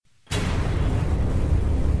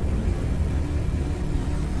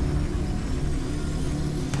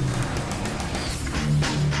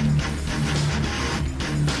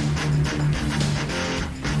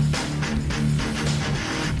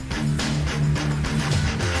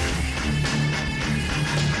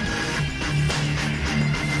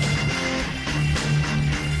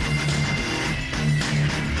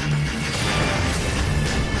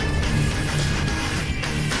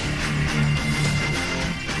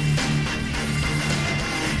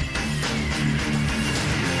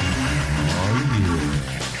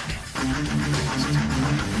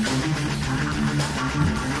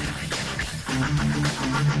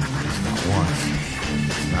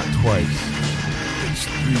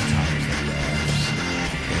Three times the laughs.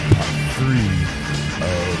 Part 3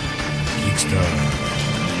 of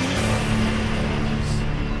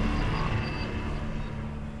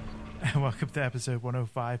Geeksters. Welcome to episode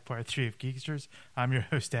 105, part 3 of Geeksters. I'm your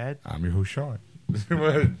host, Ed. I'm your host, Sean.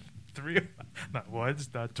 Not once,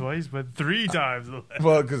 not twice, but 3 times.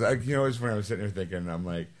 Well, because it's funny. I was sitting there thinking, I'm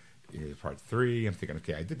like, part 3. I'm thinking,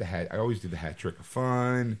 okay, I always do the hat trick of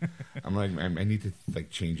fun. I'm like, I need to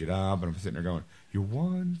change it up. And I'm sitting there going, you're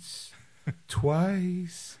once,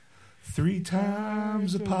 twice, 3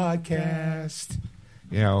 times a podcast.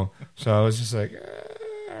 So I was just like,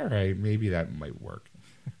 all right, maybe that might work.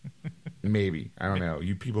 Maybe. I don't know.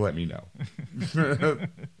 You people let me know.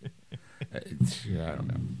 I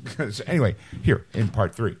don't know. So anyway, here in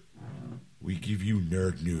part 3, we give you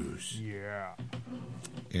nerd news. Yeah.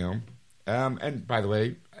 And by the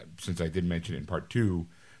way, since I did mention it in part 2,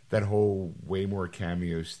 that whole way more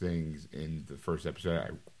cameos things in the first episode, I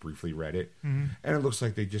briefly read it. Mm-hmm. And it looks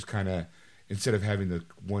like they just kind of, instead of having the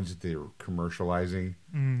ones that they were commercializing,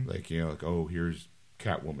 like oh, here's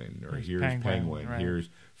Catwoman, or here's Penguin, right. Here's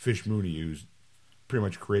Fish Mooney, who's pretty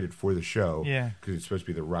much created for the show, because it's supposed to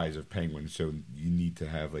be the rise of Penguin, so you need to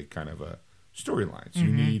have kind of a storyline. So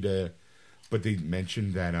you need but they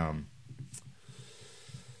mentioned that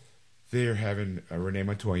they're having Renee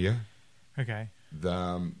Montoya. Okay.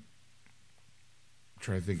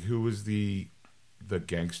 Trying to think, who was the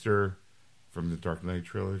gangster from the Dark Knight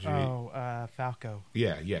trilogy? Oh, Falco.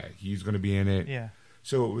 Yeah, he's going to be in it. Yeah.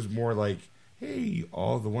 So it was more like, hey,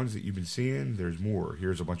 all the ones that you've been seeing, there's more.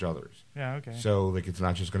 Here's a bunch of others. Yeah, okay. So, it's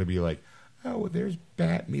not just going to be like, oh, well, there's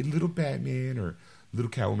little Batman, or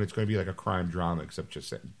little Catwoman. It's going to be like a crime drama, except just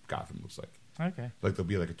that Gotham looks like. Okay. Like, there'll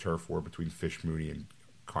be like a turf war between Fish Mooney and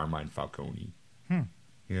Carmine Falcone.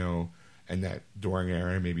 And that during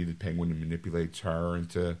era, maybe the Penguin manipulates her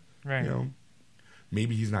into,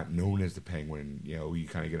 maybe he's not known as the Penguin. You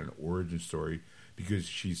kind of get an origin story because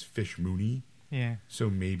she's Fish Mooney. Yeah. So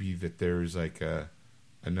maybe that there's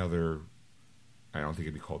another. I don't think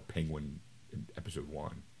it'd be called Penguin in episode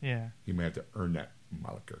 1. Yeah. He might have to earn that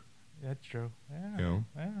moniker. That's true. Yeah.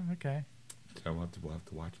 Yeah. Okay. So we'll have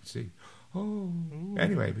to watch and see. Oh. Ooh.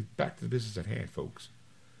 Anyway, back to the business at hand, folks.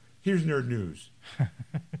 Here's nerd news.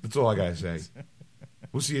 That's all I gotta say.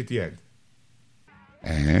 We'll see you at the end.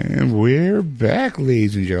 And we're back,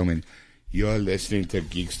 ladies and gentlemen. You're listening to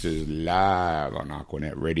Geeksters live on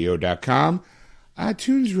AquanetRadio.com,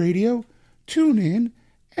 iTunes Radio, TuneIn,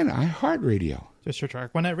 and iHeartRadio. Just search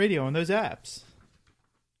Aquanet Radio on those apps.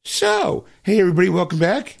 So, hey everybody, welcome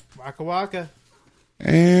back. Waka waka.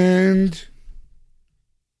 And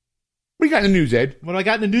what do you got in the news, Ed? What do I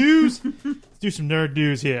got in the news? Let's do some nerd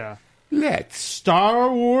news here. Let's.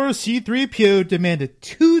 Star Wars C-3PO demanded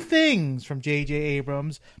 2 things from J.J.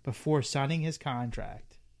 Abrams before signing his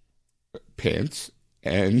contract. Pants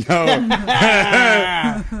and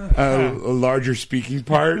a larger speaking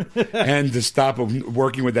part, and to stop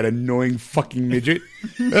working with that annoying fucking midget.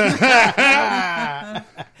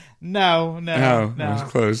 No. That was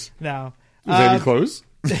close. No. Was that even close?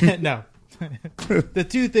 No. The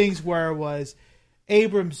 2 things was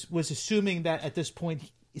Abrams was assuming that at this point,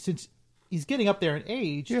 since he's getting up there in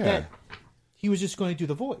age, that he was just going to do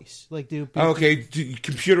the voice.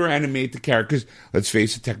 Computer animate the character. Because let's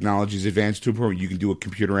face it, technology is advanced to a point where you can do a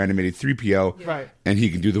computer animated 3PO, right? And he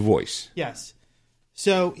can do the voice. Yes.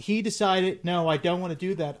 So he decided, no, I don't want to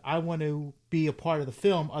do that. I want to be a part of the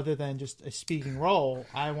film other than just a speaking role.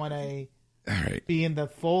 I want to be in the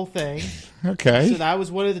full thing. Okay. So that was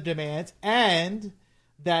one of the demands. And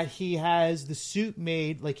that he has the suit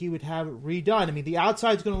made, like he would have it redone. I mean, the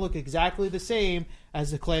outside's going to look exactly the same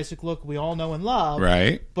as the classic look we all know and love.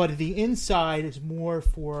 Right. But the inside is more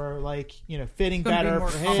for, fitting better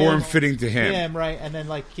for him. Form-fitting to him. Right. And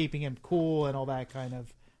then, keeping him cool and all that kind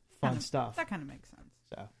of fun stuff. That kind of makes sense.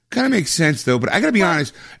 Kind of makes sense, though. But I got to be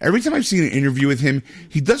honest, every time I've seen an interview with him,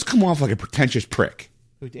 he does come off like a pretentious prick.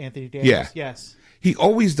 Anthony Daniels? Yeah. Yes. He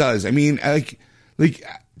always does. I mean,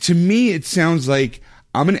 to me, it sounds like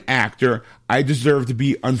I'm an actor. I deserve to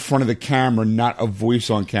be in front of the camera, not a voice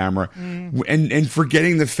on camera. And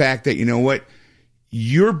forgetting the fact that,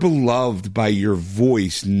 you're beloved by your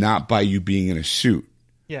voice, not by you being in a suit.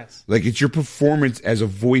 Yes. It's your performance as a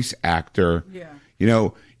voice actor. Yeah.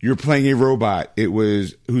 You're playing a robot.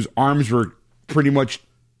 Whose arms were pretty much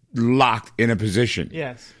locked in a position.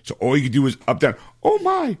 Yes. So all you could do was up, down. Oh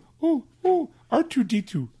my. Oh,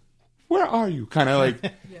 R2-D2. Where are you? Kind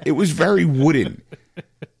of It was very wooden.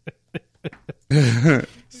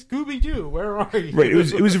 Scooby-Doo, where are you? Right.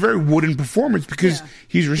 It was a very wooden performance because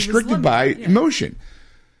he's restricted by emotion.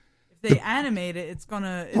 they animate it, it's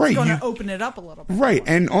gonna open it up a little bit. Right,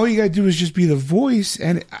 and all you gotta do is just be the voice.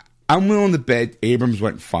 And I'm willing to bet Abrams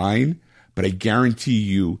went fine, but I guarantee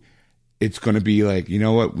you, it's gonna be like, you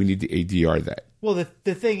know what, we need to ADR that. Well,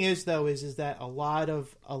 the thing is though is that a lot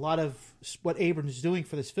of what Abrams is doing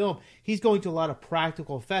for this film, he's going to a lot of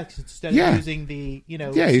practical effects instead of using the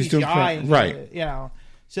he's doing CGI,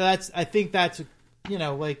 So I think that's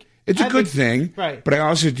like. It's a good thing, right? But I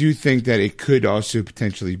also do think that it could also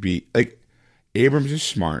potentially be like Abrams is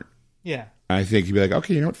smart. Yeah, I think he'd be like,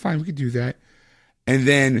 okay, you know what, fine, we could do that. And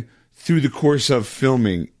then through the course of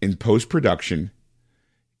filming in post production,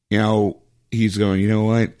 he's going, you know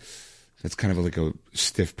what, that's kind of like a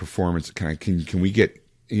stiff performance. Can we get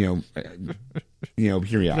hear me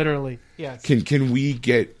out? Literally, yes. Can we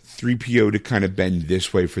get 3PO to kind of bend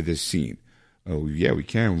this way for this scene? Oh, yeah, we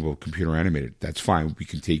can. We'll computer animate it. That's fine. We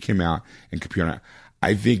can take him out and computer animate.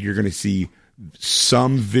 I think you're going to see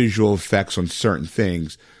some visual effects on certain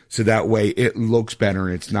things, so that way it looks better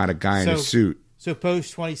and it's not a guy in a suit. So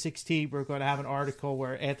post 2016, we're going to have an article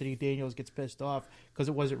where Anthony Daniels gets pissed off because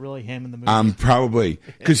it wasn't really him in the movie. Probably.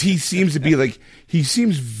 Because he seems to be like, he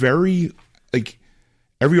seems very, like,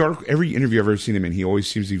 every interview I've ever seen him in, he always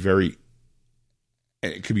seems to be very,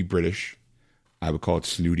 it could be British. I would call it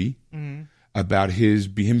snooty. Mm-hmm. About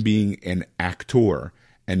him being an actor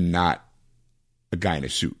and not a guy in a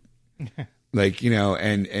suit. Like,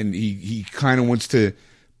 and he kind of wants to,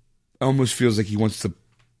 almost feels like he wants to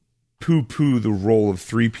poo-poo the role of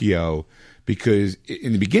 3PO because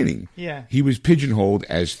in the beginning, he was pigeonholed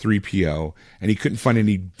as 3PO and he couldn't find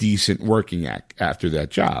any decent working after that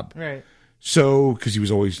job. Right. So, because he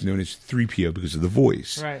was always known as 3PO because of the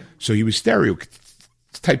voice. Right. So he was typecast.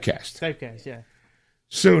 Typecast, yeah.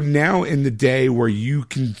 So now in the day where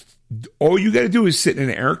all you got to do is sit in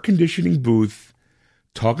an air conditioning booth,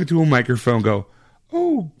 talking to a microphone, go,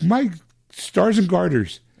 oh, my stars and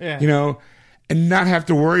garters, and not have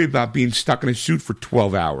to worry about being stuck in a suit for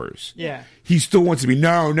 12 hours. Yeah. He still wants to be,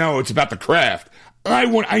 no, it's about the craft.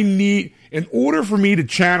 In order for me to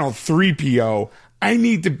channel 3PO, I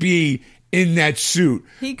need to be in that suit.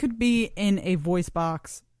 He could be in a voice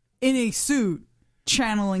box, in a suit,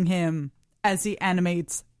 channeling him as he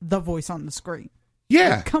animates the voice on the screen.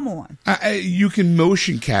 Yeah. Like, come on. You can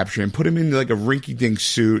motion capture and put him in like a rinky-dink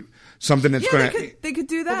suit, something that's going to... They could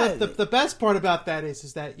do that. Well, the best part about that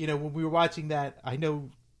is that, when we were watching that, I know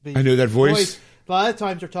that voice. A lot of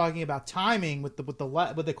times they're talking about timing with the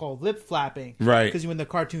what they call lip flapping. Right. Because when the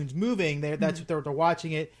cartoon's moving, that's what they're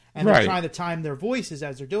watching it, and they're trying to time their voices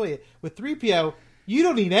as they're doing it. With 3PO, you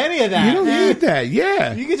don't need any of that. You don't need that,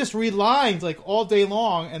 yeah. You can just read lines like all day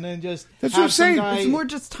long and then just That's what I'm saying. It's more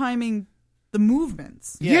just timing the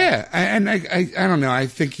movements. Yeah. And I don't know. I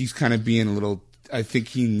think he's kind of being a little... I think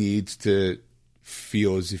he needs to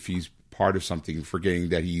feel as if he's part of something, forgetting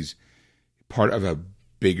that he's part of a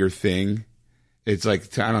bigger thing. It's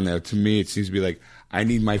like, I don't know. To me, it seems to be like, I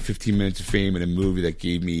need my 15 minutes of fame in a movie that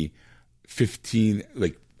gave me 30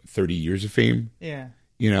 years of fame. Yeah.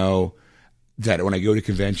 That when I go to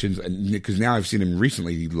conventions, because now I've seen him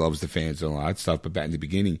recently, he loves the fans and a lot of stuff, but back in the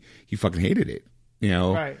beginning, he fucking hated it,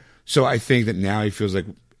 Right. So I think that now he feels like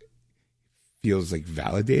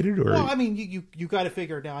validated, or... Well, I mean, you got to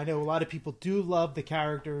figure it out. I know a lot of people do love the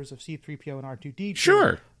characters of C-3PO and R2-D2.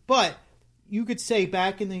 Sure. But you could say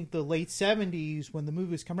back in the late 70s when the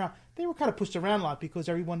movies come around, they were kind of pushed around a lot because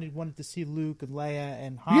everyone wanted to see Luke and Leia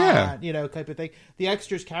and Han, type of thing. The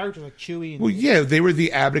extras characters like Chewie and... they were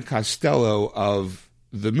the Abbott Costello of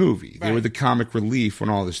the movie. They Right. were the comic relief when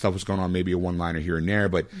all this stuff was going on, maybe a one-liner here and there,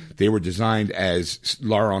 but they were designed as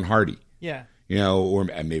Laurel and Hardy. Yeah. Or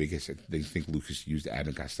maybe I guess they think Lucas used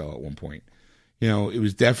Abbott Costello at one point. It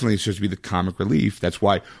was definitely supposed to be the comic relief. That's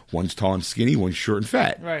why one's tall and skinny, one's short and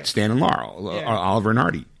fat. Right. Stan and Laurel, Oliver and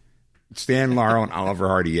Hardy. Stan, Laurel, and Oliver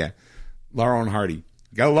Hardy. Yeah, Laurel and Hardy.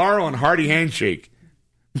 Got a Laurel and Hardy handshake.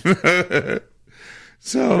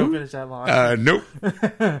 So, Don't finish that line. Nope.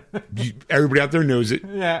 Everybody out there knows it.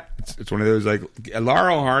 Yeah. It's one of those like a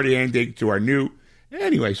Laurel and Hardy handshake to our new.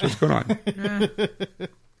 Anyway, so what's going on?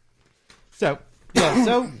 So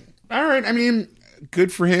all right. I mean,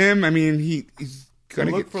 good for him. I mean, he's gonna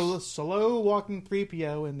look for slow walking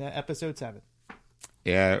 3PO in episode 7.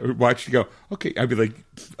 Yeah, watch you go. Okay, I'd be like,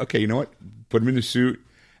 okay, you know what? Put him in the suit,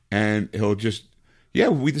 and he'll just,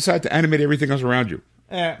 we decide to animate everything else around you.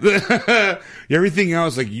 Everything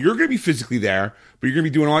else, like you're going to be physically there, but you're going to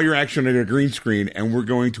be doing all your action on a green screen, and we're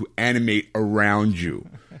going to animate around you.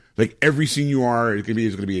 Like every scene you are is going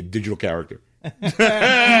to be a digital character.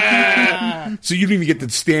 So you didn't even get to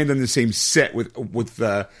stand on the same set with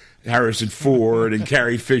Harrison Ford and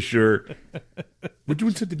Carrie Fisher. We're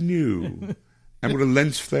doing something new. I'm going to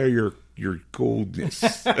lens flare your goldness.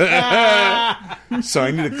 So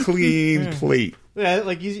I need a clean plate. Yeah,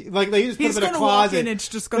 like they just put He's him in a gonna walk closet. in, it's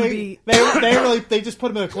just gonna be. They just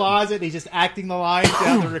put him in a closet. And he's just acting the lines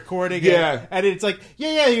down the recording. Yeah. and it's like,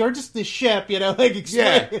 you're just the ship, like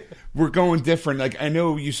explain. Yeah, we're going different. Like I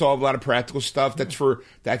know you saw a lot of practical stuff. That's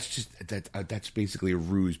basically a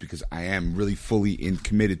ruse because I am really fully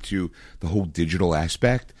committed to the whole digital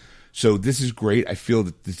aspect. So this is great. I feel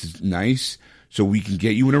that this is nice. So we can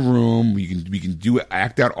get you in a room. We can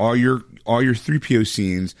act out all your 3PO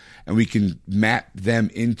scenes, and we can map them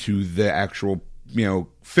into the actual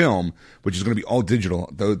film, which is going to be all digital.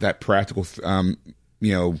 Though that practical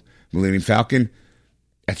Millennium Falcon,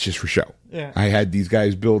 that's just for show. Yeah. I had these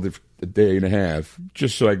guys build it for a day and a half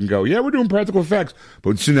just so I can go, we're doing practical effects.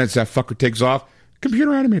 But as soon as that fucker takes off,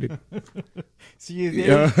 computer animated. So you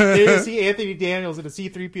see Anthony Daniels in a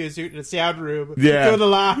C-3PO suit in a sound room doing the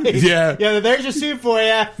lines. Yeah. There's your suit for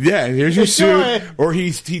you. Yeah, here's your Enjoy. suit. Or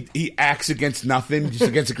he acts against nothing, just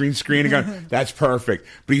against a green screen and going, that's perfect.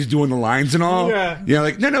 But he's doing the lines and all. Yeah.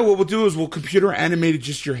 Like, no, what we'll do is we'll computer animate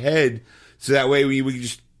just your head so that way we can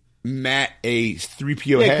just mat a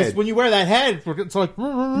 3PO head. Because when you wear that head, it's like,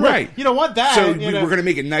 right. You don't want that. So we're going to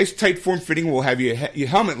make it nice, tight form fitting. We'll have you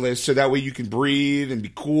helmetless so that way you can breathe and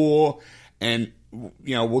be cool. And,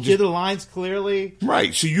 we'll just get the lines clearly.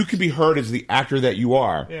 Right. So you can be heard as the actor that you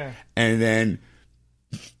are. Yeah. And then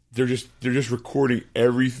they're just recording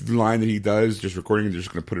every line that he does, just recording and they're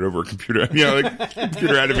just going to put it over a computer, like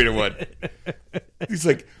computer animated one. He's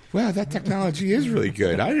like, wow, that technology is really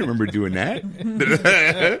good. I didn't remember doing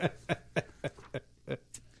that.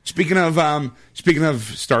 Speaking of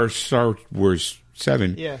Star Wars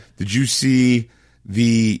 7, did you see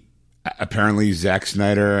apparently Zack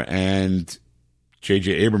Snyder and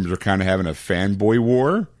J.J. Abrams are kind of having a fanboy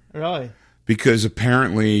war? Really? Because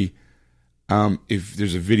apparently, if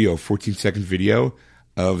there's a 14-second video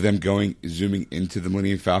of them zooming into the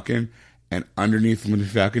Millennium Falcon, and underneath the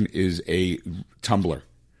Millennium Falcon is a tumbler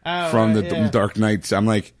from the Dark Knights. I'm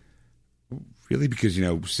like, really? Because,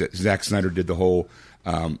 Zack Snyder did the whole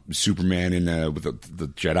Superman with the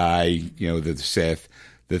Jedi, the Sith,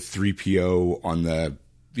 the 3PO on the,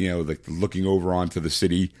 like looking over onto the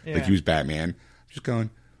city like he was Batman. I'm just going,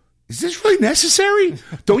 is this really necessary?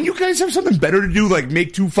 Don't you guys have something better to do, like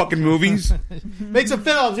make 2 fucking movies? Make some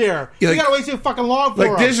films here. You gotta wait too fucking long for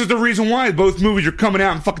them. This is the reason why both movies are coming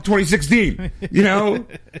out in fucking 2016.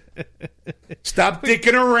 Stop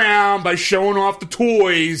dicking around by showing off the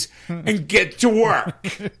toys and get to work.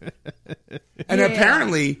 And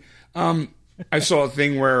apparently, I saw a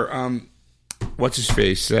thing where what's his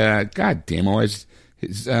face? God damn, always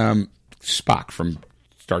his Spock from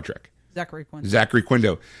Star Trek. Zachary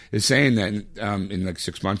Quinto is saying that in like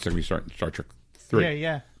 6 months they're going to be starting Star Trek 3.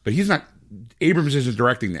 Yeah. But he's not. Abrams isn't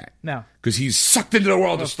directing that. No, because he's sucked into the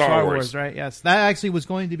world of Star Wars. Right? Yes, that actually was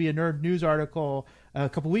going to be a Nerd News article a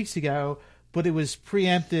couple weeks ago, but it was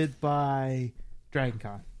preempted by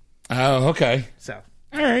DragonCon. Oh, okay. So,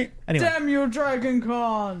 all right. Anyway. Damn you,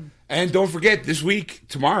 DragonCon! And don't forget, this week,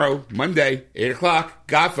 tomorrow, Monday, 8:00,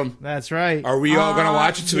 Gotham. That's right. Are we all going to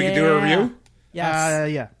watch it so we can do a review?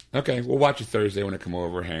 Yes. Yeah. Okay, we'll watch it Thursday when I come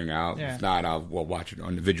over, hang out. Yeah. If not, we'll watch it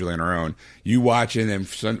individually on our own. You watch it, and then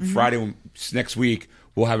Friday next week,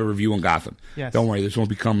 we'll have a review on Gotham. Yes. Don't worry, this won't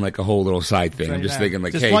become like a whole little side thing. I'm just thinking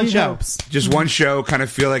like, just hey, one show. Just one show, kind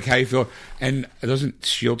of feel like how you feel. And doesn't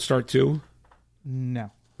S.H.I.E.L.D. start too?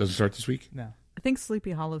 No. Doesn't it start this week? No. I think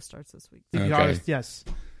Sleepy Hollow starts this week. Okay. Yes.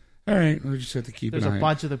 All right, we'll just have to keep There's an eye. a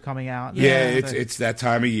bunch of them coming out. Yeah, it's that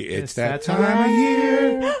time of year. It's that time of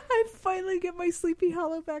year. I finally get my Sleepy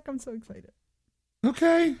Hollow back. I'm so excited.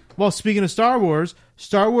 Okay. Well, speaking of Star Wars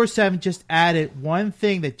 7 just added one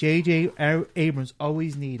thing that J.J. Abrams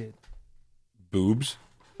always needed. Boobs.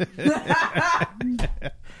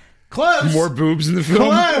 Close. More boobs in the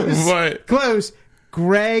film? Close. What? Close.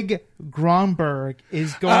 Greg Gromberg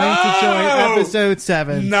is going to join episode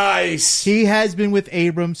 7. Nice. He has been with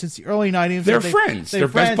Abrams since the early 90s. They're friends. They're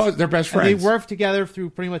best friends. And they worked together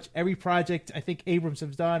through pretty much every project I think Abrams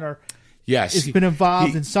has done or has been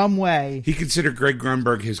involved in some way. He considered Greg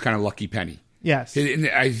Grunberg his kind of lucky penny. Yes. And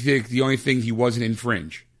I think the only thing he wasn't in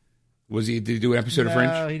Fringe. Did he do an episode of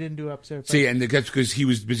Fringe? No, he didn't do an episode of Fringe. See, and that's because he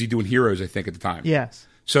was busy doing Heroes, I think, at the time. Yes.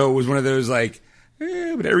 So it was one of those like,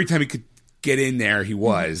 but every time he could get in there, he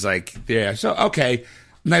was like, yeah. So, okay,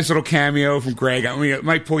 nice little cameo from Greg. I mean, it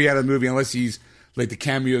might pull you out of the movie unless he's like the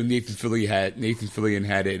cameo Nathan Fillion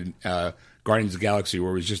had in Guardians of the Galaxy,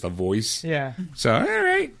 where it was just a voice. Yeah. So all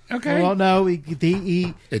right, okay. Well, no,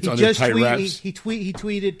 he under tight reps. He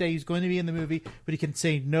tweeted that he's going to be in the movie, but he can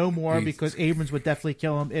say no more because Abrams would definitely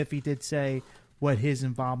kill him if he did say what his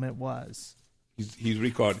involvement was. He's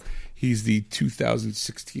recalled. He's the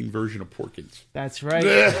 2016 version of Porkins. That's right.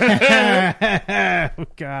 Oh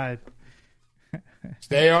God.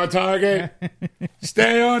 Stay on target.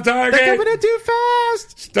 Stay on target. They're coming in too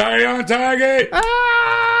fast. Stay on target.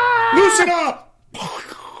 Ah! Loosen up.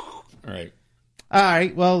 All right. All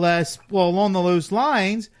right. Well, along those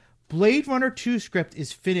lines, Blade Runner 2 script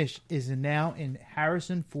is finished. Is now in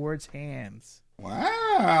Harrison Ford's hands.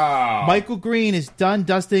 Wow. Michael Green is done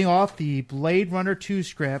dusting off the Blade Runner 2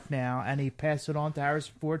 script now, and he passed it on to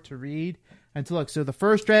Harrison Ford to read and to look. So the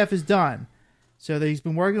first draft is done. So he's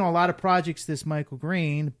been working on a lot of projects, this Michael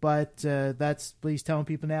Green, but that's what he's telling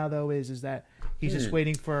people now, though, is that he's just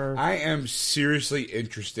waiting for... I am seriously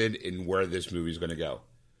interested in where this movie is going to go.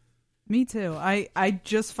 Me too. I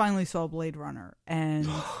just finally saw Blade Runner, and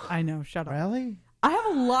I know, shut up. Really? I have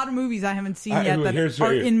a lot of movies I haven't seen yet that Here's-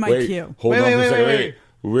 are in my wait, queue. Hold on for a second. wait.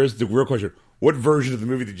 Where's the real question? What version of the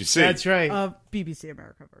movie did you see? That's right. BBC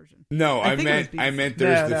America version. No, I think it meant was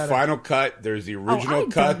there's No. final cut, there's the original I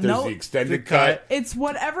cut, don't there's know. the extended The cut. cut. It's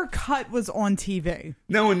whatever cut was on TV.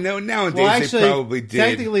 No, nowadays Well, actually, they probably did.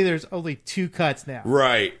 technically, there's only 2 cuts now.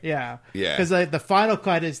 Right. Yeah. Yeah. Because the final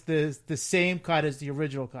cut is the same cut as the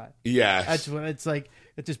original cut. Yes. That's what it's like.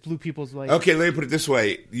 It just blew people's like. Okay, let me put it this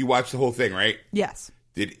way. You watched the whole thing, right? Yes.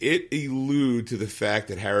 Did it allude to the fact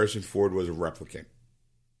that Harrison Ford was a replicant?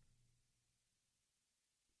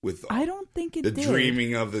 With I don't think it the did.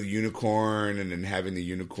 dreaming of the unicorn and then having the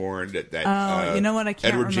unicorn that you know what? I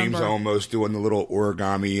can't Edward James remember. Olmos doing the little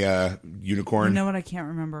origami unicorn. You know what? I can't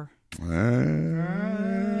remember.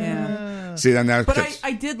 Yeah. Yeah. See that now? But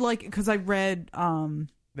I did like it because I read That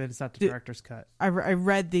it's not the director's cut. I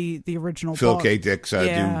read the original Phil book. K. Dick's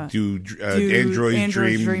Yeah. Android's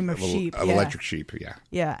Dream of Sheep, yeah. Electric Sheep. Yeah.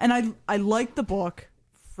 Yeah, and I liked the book.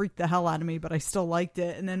 Freaked the hell out of me, but I still liked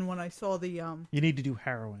it. And then when I saw the You need to do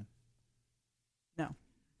heroin. no,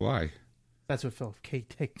 Why? That's what Phil K.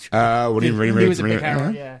 Dick. What do you He was a big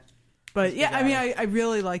heroin. Yeah. but yeah, I mean, I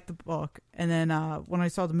really liked the book. And then when I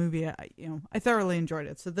saw the movie, I thoroughly enjoyed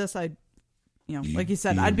it. So this, like you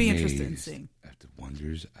said, I'd be interested in seeing. At the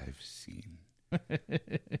wonders I've seen.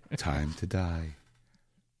 Time to Die.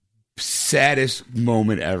 Saddest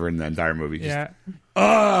moment ever in the entire movie. Just,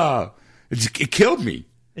 Yeah. it killed me.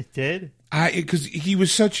 It did. Because he was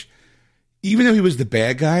such, even though he was the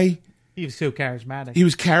bad guy, He was so charismatic. he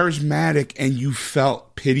was charismatic, and you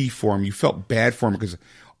felt pity for him. You felt bad for him because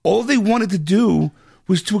all they wanted to do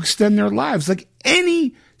was to extend their lives, like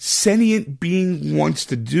any sentient being wants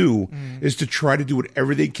to do, is to try to do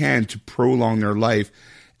whatever they can to prolong their life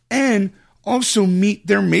and also meet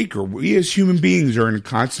their maker. We as human beings are in a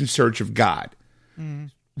constant search of God.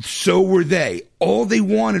 So were they. All they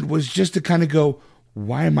wanted was just to kind of go,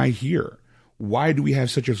 why am I here? Why do we have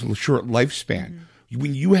such a short lifespan?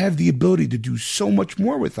 When you have the ability to do so much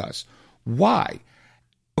more with us, why?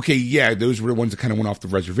 Okay, yeah, those were the ones that kind of went off the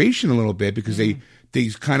reservation a little bit because they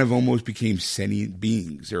kind of almost became sentient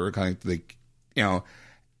beings. They were kind of like, and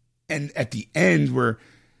at the end where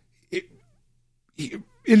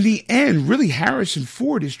in the end, really Harrison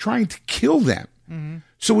Ford is trying to kill them.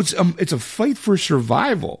 So it's a fight for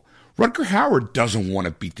survival. Rutger Hauer doesn't want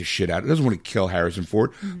to beat the shit out. He doesn't want to kill Harrison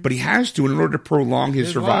Ford, but he has to in order to prolong his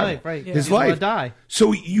survival. Life, right. His He doesn't life. wanna die.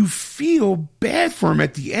 So you feel bad for him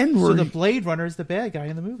at the end. Where So the Blade Runner is the bad guy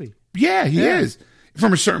in the movie. he is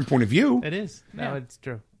from a certain point of view. It is. No, it's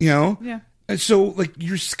true. Yeah. And so like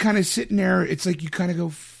you're kind of sitting there. It's like you kind of go,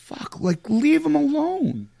 fuck, like leave him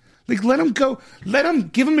alone. Like let him go.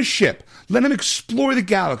 Give him a ship. Let him explore the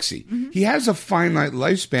galaxy. He has a finite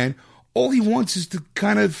lifespan. All he wants is to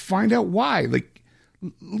kind of find out why. Like,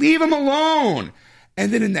 leave him alone.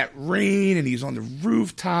 And then in that rain, and he's on the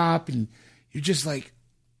rooftop, and you're just like,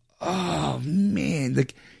 oh, man.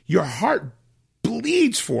 Like, your heart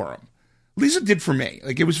bleeds for him. At least it did for me.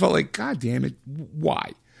 Like, it felt like, God damn it,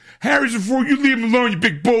 why? Harrison Ford, you leave him alone, you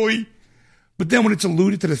big bully. But then when it's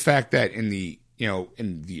alluded to the fact that in the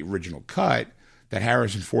original cut, that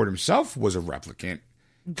Harrison Ford himself was a replicant,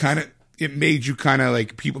 kind of, it made you kind of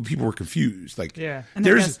like people were confused. Like, Yeah. And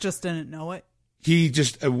I guess just didn't know it. he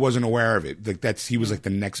just wasn't aware of it. Like he was like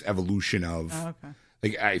the next evolution of. Oh, okay.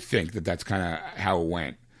 Like I think that's kind of how it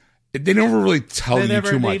went. They never really tell you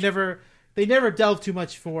too much. They never delved too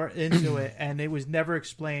much into it, and it was never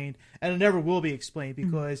explained, and it never will be explained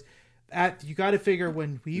because you got to figure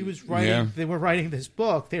when he was writing, they were writing this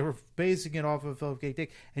book, they were basing it off of Philip K.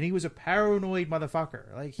 Dick, and he was a paranoid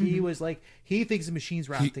motherfucker. Like he was like he thinks the machines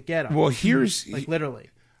were out to get him. Well, here's like literally.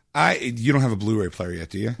 You don't have a Blu-ray player yet,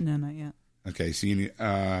 do you? No, not yet. Okay, so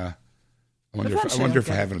I wonder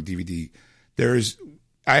if I have it on DVD.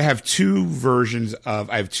 I have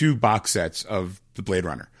two box sets of the Blade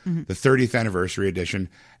Runner, the 30th anniversary edition,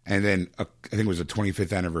 and then I think it was a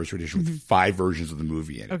 25th anniversary edition with 5 versions of the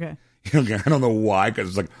movie in it. Okay. I don't know why, because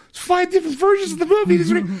it's like it's 5 different versions of the movie.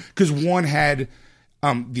 Because one had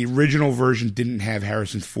the original version didn't have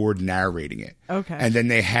Harrison Ford narrating it. Okay. And then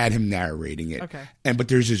they had him narrating it. Okay. But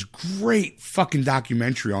there's this great fucking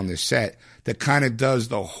documentary on this set that kind of does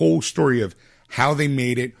the whole story of how they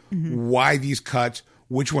made it, why these cuts,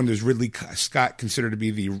 which one does Ridley Scott consider to be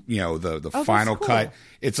the final cut.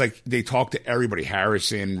 It's like they talk to everybody,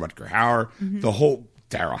 Harrison, Rutger Hauer, the whole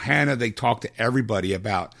Daryl Hannah. They talk to everybody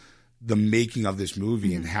about the making of this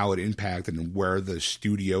movie and how it impacted and where the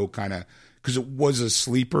studio kind of, because it was a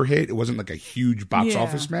sleeper hit. It wasn't like a huge box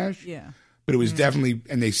office smash. Yeah. But it was definitely,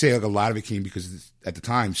 and they say like a lot of it came because at the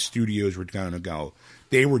time studios were going to go.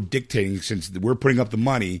 They were dictating, since we're putting up the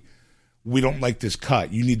money, we don't like this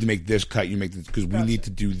cut. You need to make this cut. You make this because we need to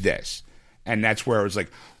do this. And that's where it was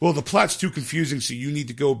like, well, the plot's too confusing, so you need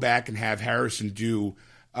to go back and have Harrison do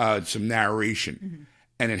some narration.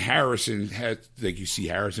 And then Harrison had, like, you see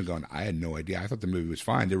Harrison going, I had no idea. I thought the movie was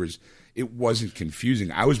fine. It wasn't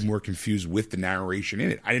confusing. I was more confused with the narration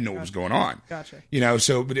in it. I didn't know what was going on. Gotcha.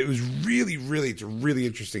 But it was really, really, it's a really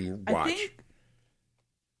interesting watch.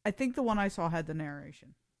 I think the one I saw had the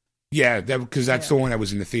narration. Yeah, because that's the one that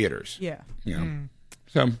was in the theaters. Yeah.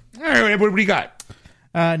 So, all right, what do you got?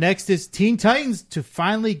 Next is Teen Titans to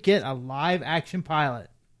finally get a live action pilot.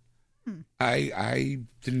 I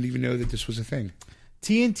didn't even know that this was a thing.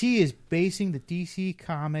 TNT is basing the DC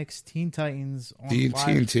Comics Teen Titans on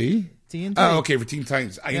TNT? TNT. Oh, okay, for Teen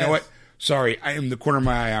Titans. You know what? Sorry, I am the corner of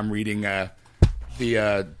my eye. I'm reading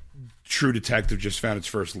the True Detective just found its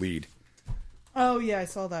first lead. Oh, yeah, I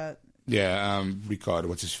saw that. Yeah, Ricard,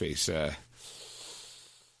 what's his face?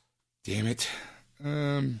 Damn it.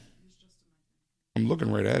 I'm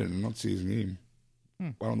looking right at it and I don't see his name.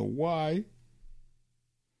 I don't know why.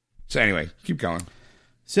 So anyway, keep going.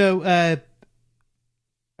 So,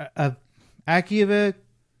 Akiva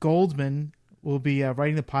Goldsman will be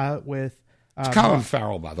writing the pilot with... it's Colin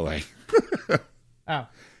Farrell, by the way. Oh.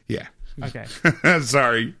 Yeah. Okay.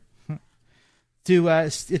 Sorry.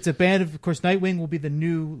 It's a band of course, Nightwing will be the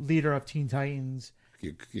new leader of Teen Titans.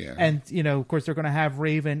 Yeah. And, of course, they're going to have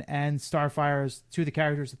Raven and Starfire as two of the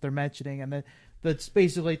characters that they're mentioning. And that's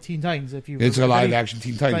basically Teen Titans. It's a live-action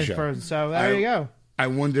Teen Titans show. So there you go. I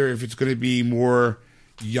wonder if it's going to be more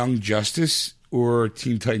Young Justice or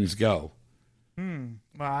Teen Titans Go. Well,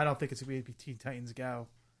 I don't think it's going to be Teen Titans Go.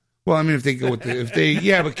 Well, I mean, if they go with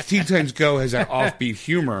but Teen Titans Go has that offbeat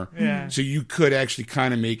humor. Yeah. So you could actually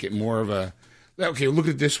kind of make it more of a, okay, look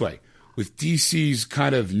at it this way. With DC's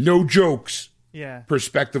kind of no jokes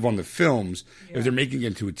perspective on the films, if they're making it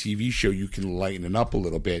into a TV show, you can lighten it up a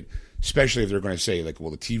little bit, especially if they're going to say, like, well,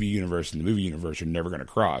 the TV universe and the movie universe are never going to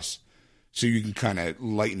cross. So you can kind of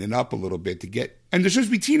lighten it up a little bit to get, and they're supposed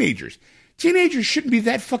to be teenagers. Teenagers shouldn't be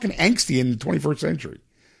that fucking angsty in the 21st century.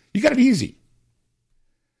 You got it easy.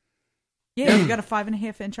 Yeah, you got a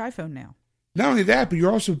 5.5-inch iPhone now. Not only that, but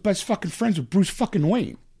you're also best fucking friends with Bruce fucking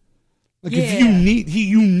Wayne. Like, if you need,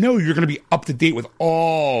 you're going to be up to date with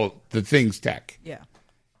all the things tech. Yeah.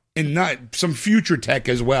 And not some future tech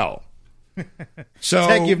as well. So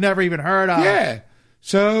tech you've never even heard of. Yeah.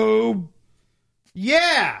 So.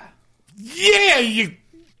 Yeah. Yeah, you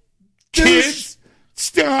kids.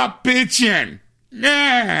 Stop bitching.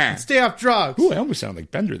 Yeah. Stay off drugs. Ooh, I almost sound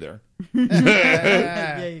like Bender there.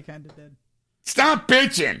 Yeah, you kind of did. Stop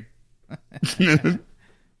bitching. I'll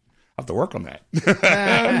have to work on that.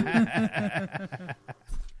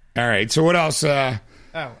 All right, so what else? You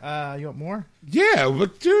want more? Yeah,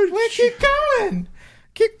 but dude. Keep going.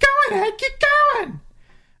 Keep going, Ed. Keep going.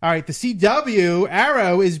 All right, the CW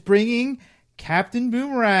Arrow is bringing Captain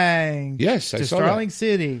Boomerang to Starling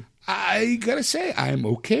City. I gotta say, I'm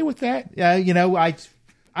okay with that.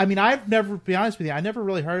 I mean, I've never, to be honest with you, I never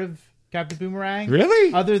really heard of Captain Boomerang.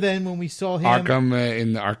 Really? Other than when we saw him. Arkham,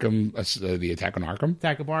 in the Arkham, the Attack on Arkham?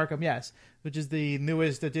 Attack of Arkham, yes. Which is the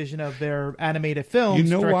newest edition of their animated films. You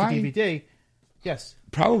know why? DVD. Yes.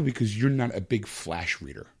 Probably because you're not a big Flash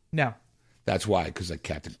reader. No. That's why, because like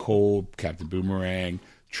Captain Cold, Captain Boomerang,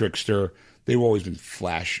 Trickster, they've always been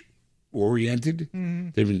Flash oriented.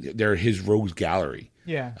 Mm-hmm. They're his rogues gallery.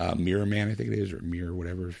 Yeah. Mirror Man, I think it is, or Mirror,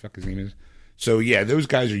 whatever the fuck his name is. So, yeah, those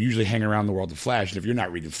guys are usually hanging around the world of Flash, and if you're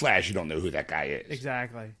not reading Flash, you don't know who that guy is.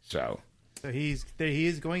 Exactly. So he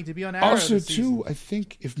is going to be on Arrow also, this season. too, I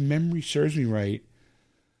think, if memory serves me right,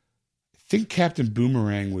 I think Captain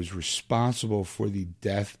Boomerang was responsible for the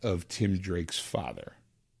death of Tim Drake's father.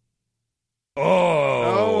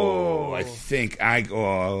 Oh. I think damn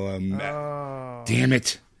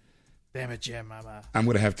it. Damn it, Jim. I'm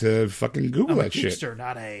going to have to fucking Google I'm that a shit. geekster,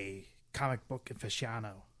 not a comic book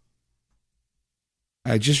aficionado.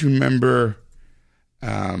 I just remember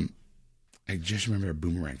Boomerang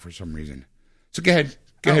for some reason. So go ahead.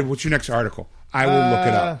 Go ahead. What's your next article? I will look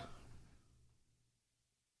it up.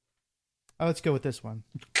 Let's go with this one.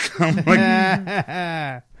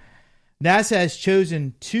 Like, NASA has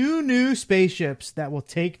chosen 2 new spaceships that will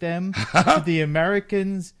take them to the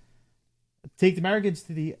Americans. Take the Americans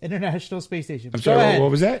to the International Space Station. I'm sorry, what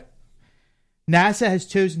was that? NASA has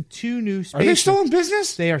chosen 2 new spaceships. Are they still in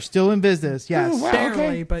business? They are still in business, yes. Oh, wow. Barely,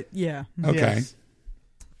 okay. but yeah. Okay. Yes.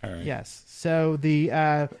 All right. Yes. So the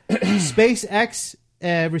SpaceX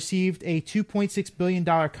received a $2.6 billion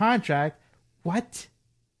contract. What?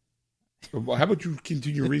 Well, how about you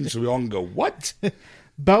continue reading so we all can go, what?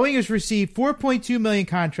 Boeing has received $4.2 million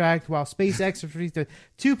contract, while SpaceX has received a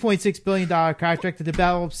 $2.6 billion contract to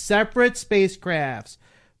develop separate spacecrafts.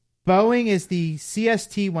 Boeing is the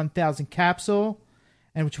CST-1000 capsule,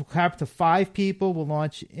 and which will have up to 5 people, will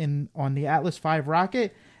launch on the Atlas V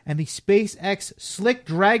rocket, and the SpaceX Slick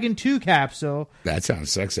Dragon 2 capsule. That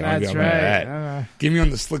sounds sexy. That's right. Give me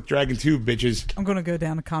on the Slick Dragon 2, bitches. I'm going to go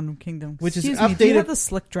down to Condom Kingdom. Which is Excuse me, do you updated- have the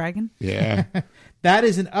Slick Dragon? Yeah. That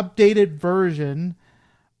is an updated version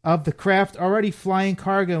of the craft already flying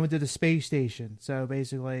cargo into the space station. So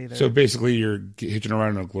basically, You're hitching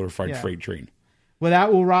around on a glorified freight train.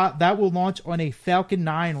 well, that will launch on a Falcon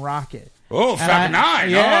 9 rocket. Oh, Falcon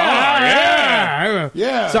 9.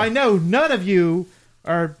 Yeah. So I know none of you,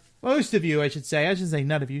 or most of you, I shouldn't say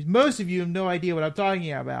none of you. Most of you have no idea what I'm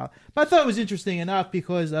talking about. But I thought it was interesting enough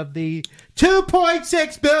because of the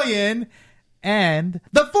 $2.6 billion and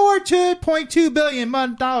the $4.2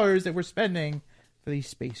 billion dollars that we're spending for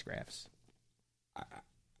these spacecrafts.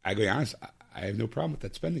 I go honest, I have no problem with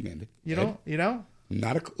that spending, Andy. You don't?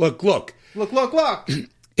 Not a look. Look.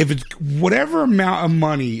 If it's whatever amount of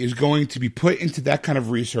money is going to be put into that kind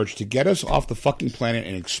of research to get us off the fucking planet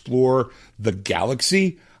and explore the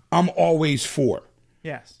galaxy, I'm always for.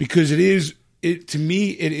 Yes. Because to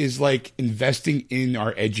me, it is like investing in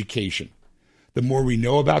our education. The more we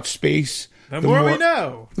know about space, The more we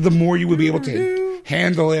know. The more you will be able to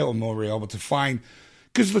handle it, the more we're able to find.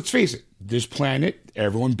 Because let's face it, this planet,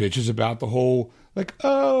 everyone bitches about the whole, like,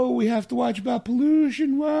 oh, we have to watch about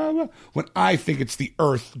pollution, blah, blah. When I think it's the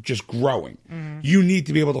Earth just growing. Mm-hmm. You need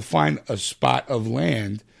to be able to find a spot of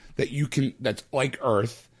land that's like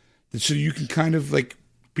Earth, so you can kind of like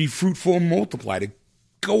be fruitful and multiply, to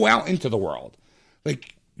go out into the world.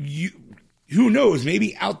 Like, who knows,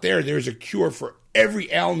 maybe out there's a cure for every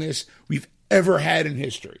illness we've ever had in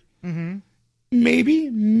history. Mm-hmm. Maybe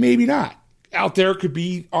not. Out there could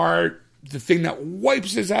be the thing that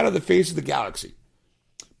wipes us out of the face of the galaxy.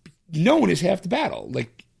 Knowing is half the battle.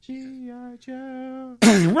 Like, G.I. Joe.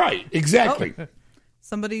 Right, exactly. Oh.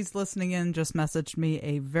 Somebody's listening in just messaged me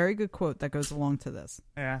a very good quote that goes along to this.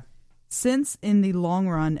 Yeah. Since in the long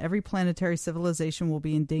run, every planetary civilization will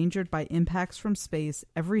be endangered by impacts from space,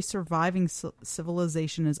 every surviving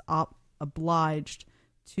civilization is obliged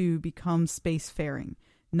to become spacefaring,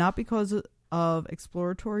 not because of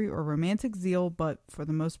exploratory or romantic zeal, but for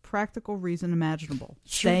the most practical reason imaginable,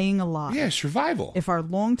 staying alive. Yeah, survival. If our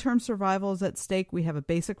long-term survival is at stake, we have a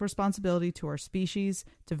basic responsibility to our species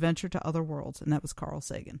to venture to other worlds. And that was Carl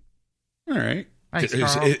Sagan. All right. Thanks,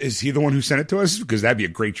 Carl. Is he the one who sent it to us? Because that'd be a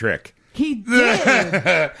great trick. He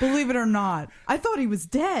did, believe it or not. I thought he was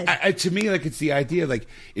dead. To me, like, it's the idea, like,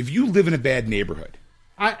 if you live in a bad neighborhood.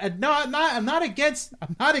 I'm not against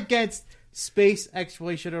space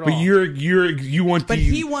exploration at all. But you want but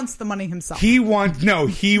he wants the money himself. He wants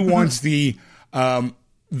the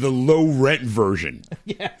low rent version.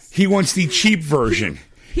 Yes. He wants the cheap version.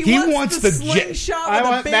 He wants the slingshot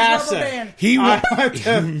with a big NASA. rubber band. He wants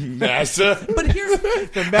NASA. But here's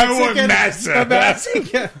I want NASA.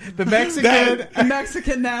 The Mexican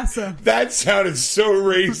Mexican NASA. That sounded so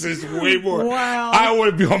racist. Way more. Wow. I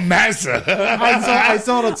want to be on NASA. I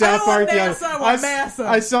saw it on South Park the other. I want NASA.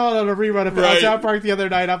 I saw it on a rerun of Right. on South Park the other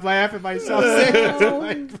night. I'm laughing myself.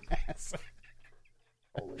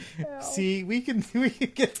 See, we can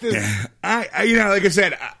get this. Like I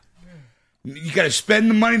said, you got to spend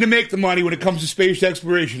the money to make the money when it comes to space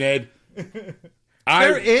exploration, Ed.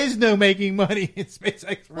 There is no making money in space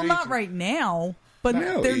exploration. Well, not right now. But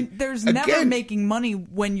No, there's never making money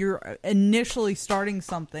when you're initially starting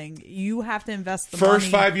something. You have to invest the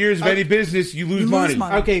First money. 5 years of any business, you lose money.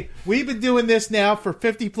 Okay, we've been doing this now for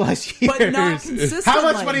 50 plus years. But not consistently. How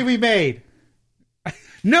much money we made?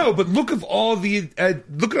 No, but look at all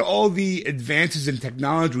the advances in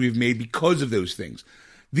technology we've made because of those things.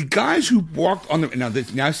 The guys who walked on the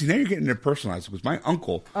now you're getting into personalized because my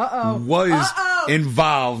uncle was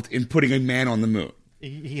involved in putting a man on the moon.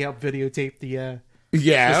 He helped videotape the.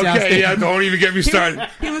 Don't even get me started.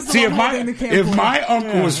 He was the one holding the camera. If my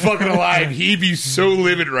uncle was fucking alive, he'd be so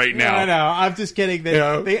livid right now. I know. I'm just kidding.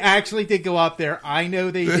 They actually did go up there. I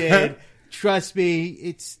know they did. Trust me,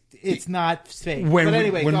 it's not fake. But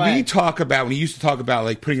anyway, when he used to talk about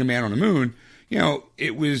like putting a man on the moon,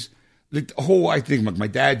 it was the whole. I think my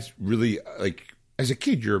dad's really like. As a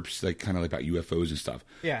kid, you're like kind of like about UFOs and stuff.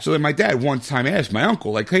 Yeah. So then my dad one time asked my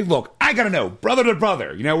uncle, like, "Hey, look, I gotta know, brother to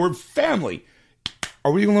brother. We're family.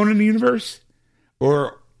 Are we alone in the universe,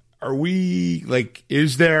 or are we like?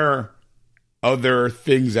 Is there other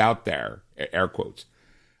things out there?" Air quotes.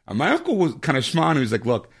 And my uncle was kind of smart. He was like,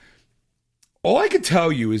 "Look, all I can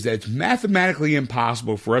tell you is that it's mathematically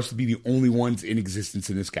impossible for us to be the only ones in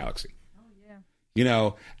existence in this galaxy."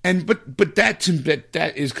 And but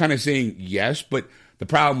that is kind of saying yes, but the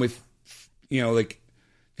problem with like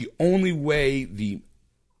the only way the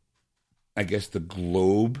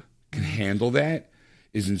globe can handle that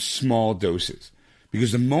is in small doses.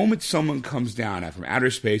 Because the moment someone comes down from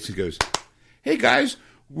outer space and goes, "Hey guys,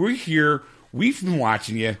 we're here, we've been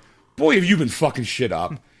watching you. Boy, have you been fucking shit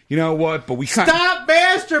up. You know what? But we stop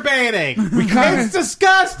masturbating. It's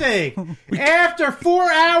disgusting. After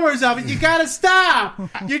 4 hours of it, you gotta stop.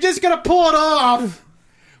 You're just gonna pull it off."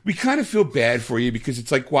 We kind of feel bad for you because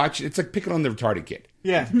it's like picking on the retarded kid.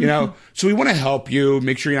 Yeah. So we want to help you,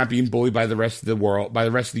 make sure you're not being bullied by the rest of the world, by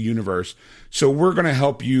the rest of the universe. So we're going to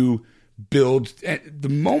help you build the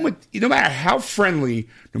moment, no matter how friendly,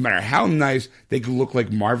 no matter how nice, they could look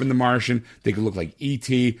like Marvin the Martian, they could look like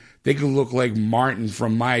E.T., they could look like Martin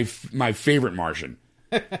from my favorite Martian.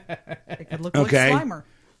 It could look like Slimer.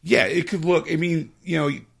 Yeah, it could look,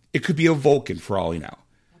 it could be a Vulcan for all you know.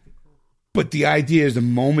 But the idea is the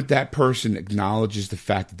moment that person acknowledges the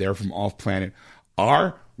fact that they're from off planet,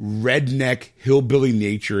 our redneck hillbilly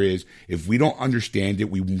nature is, if we don't understand it,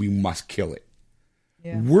 we must kill it.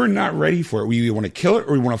 Yeah. We're not ready for it. We either want to kill it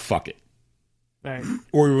or we want to fuck it. Right.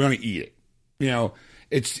 Or we want to eat it.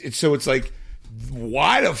 It's like,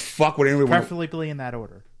 why the fuck would anyone preferably in that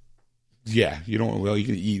order? Yeah, you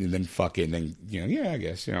can eat and then fuck it and then, I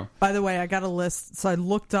guess, By the way, I got a list. So I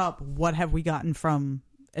looked up what have we gotten from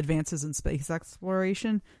advances in space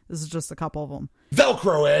exploration. This is just a couple of them.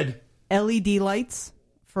 Velcro, Ed. LED lights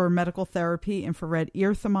for medical therapy, infrared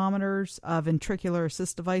ear thermometers, ventricular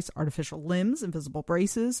assist device, artificial limbs, invisible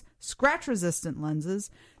braces, scratch-resistant lenses.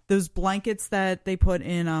 Those blankets that they put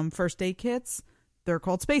in first aid kits, they're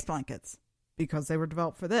called space blankets because they were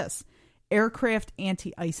developed for this. Aircraft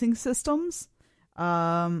anti-icing systems. You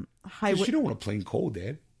don't want a plane cold,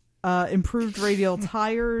 Ed. Improved radial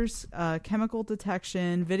tires, chemical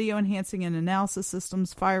detection, video enhancing and analysis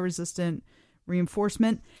systems, fire-resistant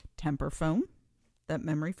reinforcement, temper foam, that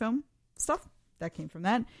memory foam stuff, that came from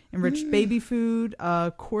that. Enriched baby food,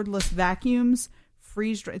 cordless vacuums,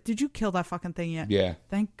 freeze dry. Did you kill that fucking thing yet? Yeah.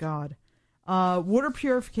 Thank God. Water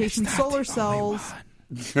purification, solar cells,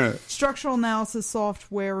 structural analysis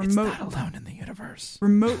software, remote. It's not alone in the universe.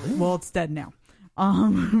 Well, it's dead now.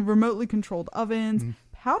 Remotely controlled ovens,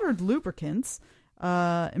 powdered lubricants,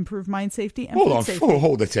 improved mine safety, and food safety.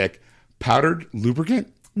 Hold a sec. Powdered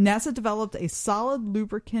lubricant? NASA developed a solid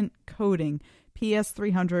lubricant coating,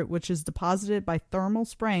 PS300, which is deposited by thermal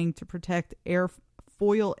spraying to protect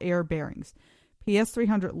foil air bearings.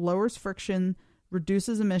 PS300 lowers friction,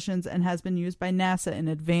 reduces emissions, and has been used by NASA in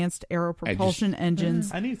advanced aero propulsion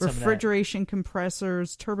engines, refrigeration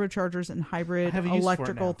compressors, turbochargers, and hybrid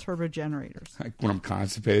electrical turbo generators. Like when I'm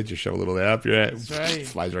constipated, just shove a little of that up your head. It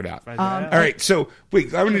flies right out. All right, so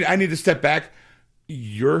wait, I need to step back.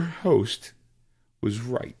 Your host was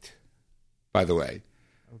right, by the way.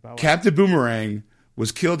 Captain Boomerang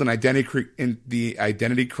was killed in the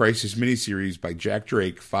Identity Crisis miniseries by Jack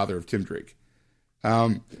Drake, father of Tim Drake.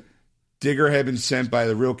 Digger had been sent by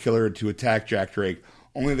the real killer to attack Jack Drake.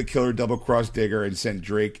 Only the killer double-crossed Digger and sent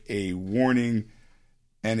Drake a warning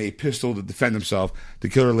and a pistol to defend himself. The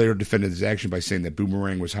killer later defended his action by saying that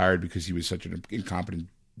Boomerang was hired because he was such an incompetent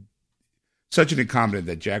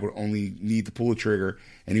that Jack would only need to pull the trigger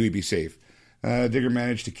and he would be safe. Digger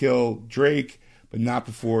managed to kill Drake, but not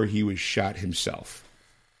before he was shot himself.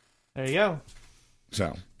 There you go.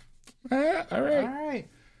 So, all right.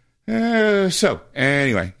 So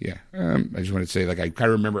anyway, yeah. I just wanted to say, like, I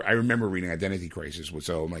kind of remember. I remember reading Identity Crisis.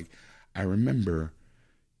 So I'm like, I remember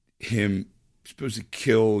him supposed to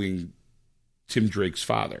killing Tim Drake's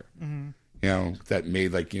father. Mm-hmm. You know, that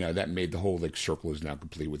made the whole like circle is now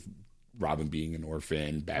complete with Robin being an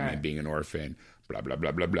orphan, Batman being an orphan, blah blah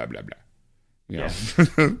blah blah blah blah blah. You know?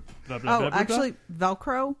 Blah, blah, blah, actually,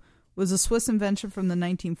 Velcro was a Swiss invention from the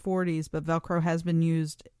 1940s, but Velcro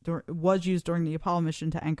was used during the Apollo mission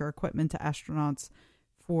to anchor equipment to astronauts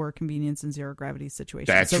for convenience in zero gravity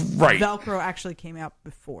situations. That's right. Velcro actually came out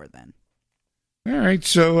before then. All right.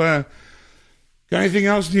 So, got anything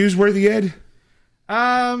else newsworthy, Ed?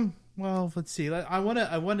 Well, let's see. We're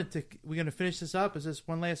gonna finish this up. Is this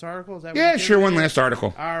one last article? Is that yeah, sure. One last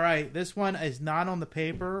article. All right. This one is not on the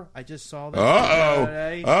paper. I just saw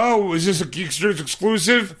that. Oh, is this a Geeksters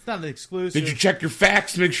exclusive? It's not an exclusive. Did you check your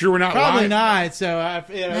facts to make sure we're not Probably lying? not. So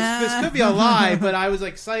this could be a lie, but I was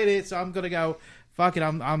excited, so I'm gonna go. Fuck it.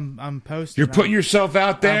 I'm posting. You're putting yourself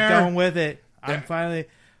out there. I'm going with it. I'm finally.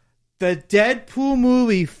 The Deadpool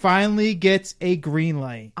movie finally gets a green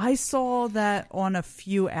light. I saw that on a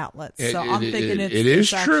few outlets, so I'm thinking it's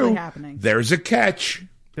true. Actually happening. There's a catch.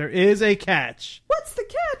 There is a catch. What's the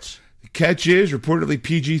catch? The catch is reportedly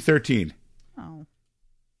PG-13. Oh,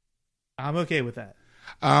 I'm okay with that.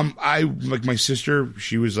 I like my sister.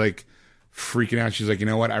 She was like freaking out. She's like, you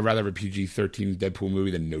know what? I'd rather have a PG-13 Deadpool movie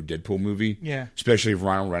than no Deadpool movie. Yeah, especially if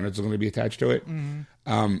Ryan Reynolds is going to be attached to it.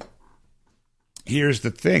 Mm-hmm. Here's the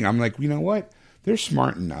thing. I'm like, you know what? They're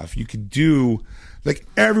smart enough. You could do, like,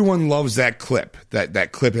 everyone loves that clip.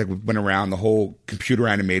 That clip that went around, the whole computer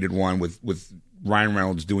animated one with Ryan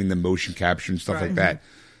Reynolds doing the motion capture and stuff like that.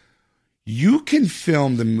 You can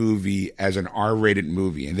film the movie as an R-rated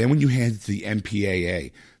movie, and then when you hand it to the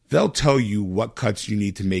MPAA, they'll tell you what cuts you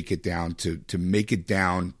need to make it down to make it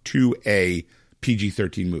down to a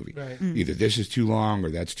PG-13 movie. Right. Either this is too long or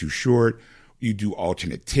that's too short. You do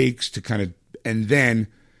alternate takes to kind of, and then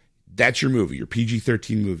that's your movie, your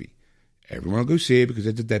PG-13 movie. Everyone will go see it because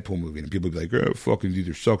it's a Deadpool movie. And people will be like, oh, fucking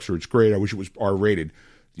either sucks or it's great. I wish it was R-rated.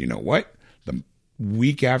 You know what? The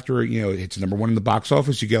week after, it's number one in the box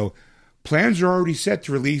office, you go, plans are already set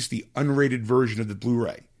to release the unrated version of the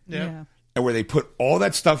Blu-ray. Yeah. And where they put all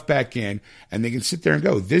that stuff back in, and they can sit there and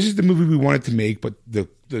go, this is the movie we wanted to make, but the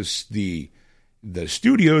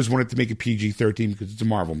studios wanted to make a PG-13 because it's a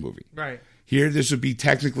Marvel movie. Right. Here, this would be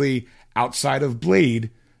technically, outside of Blade,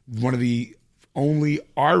 one of the only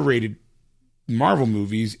R-rated Marvel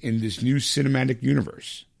movies in this new cinematic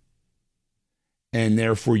universe. And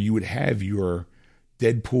therefore, you would have your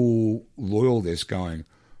Deadpool loyalists going,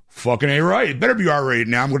 fucking A, right, it better be R-rated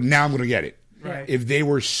now. I'm going to get it. Right. If they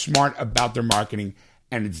were smart about their marketing,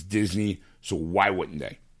 and it's Disney, so why wouldn't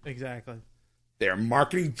they? Exactly. They're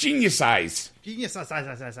marketing genius eyes. Genius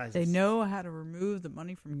eyes. They know how to remove the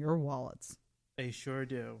money from your wallets. They sure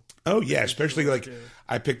do. Oh, yeah, especially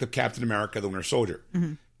I picked up Captain America, the Winter Soldier.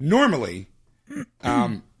 Mm-hmm. Normally,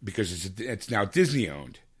 because it's now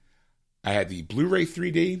Disney-owned, I had the Blu-ray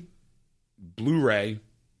 3D, Blu-ray,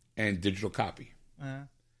 and digital copy.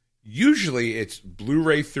 Usually, it's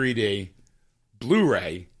Blu-ray 3D,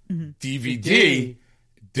 Blu-ray, DVD,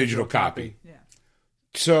 digital copy. Yeah.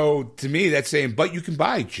 So, to me, that's saying, but you can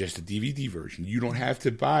buy just a DVD version. You don't have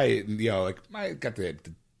to buy it. I got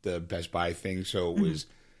the Best Buy thing, so it was,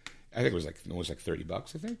 I think it was like $30,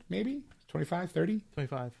 I think, maybe 25, 30?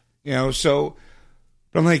 25. So,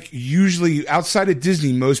 but I'm like, usually outside of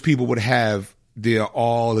Disney, most people would have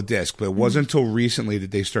all the discs, but it wasn't until recently that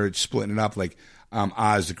they started splitting it up, like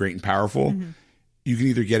Oz the Great and Powerful. You can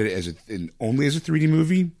either get it as only as a 3D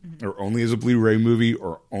movie, or only as a Blu-ray movie,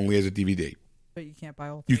 or only as a DVD. But you can't buy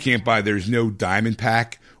all. You can't buy. There's no diamond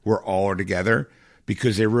pack where all are together,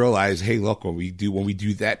 because they realize, hey, look, when we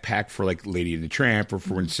do that pack for like Lady and the Tramp, or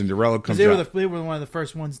for when Cinderella comes out, they were one of the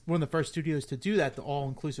first ones, one of the first studios to do that, the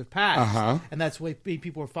all-inclusive pack, and that's why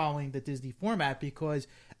people were following the Disney format, because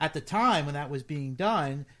at the time when that was being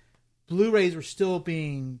done, Blu-rays were still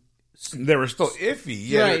being. They were still iffy,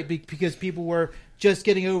 yeah. Right, because people were just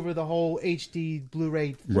getting over the whole HD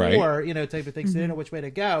Blu-ray 4, type of thing, so they didn't know which way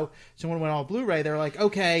to go. So when it went all Blu-ray, they're like,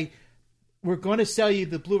 okay, we're going to sell you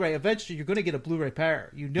the Blu-ray. Eventually, you're going to get a Blu-ray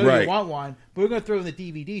player. You want one, but we're going to throw in the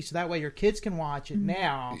DVD, so that way your kids can watch it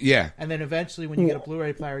now. Yeah. And then eventually, when you get a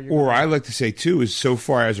Blu-ray player, I like to say, too, is so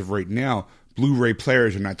far as of right now, Blu-ray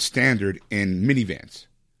players are not standard in minivans.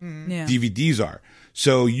 Yeah. DVDs are.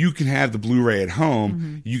 So you can have the Blu-ray at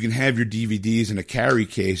home. You can have your DVDs in a carry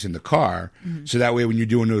case in the car. So that way, when you're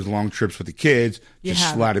doing those long trips with the kids,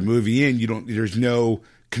 just slide a movie in. There's no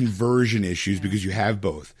conversion issues because you have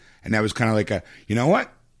both. And that was kind of like you know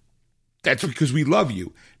what? That's because we love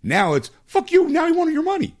you. Now it's, fuck you, now you want your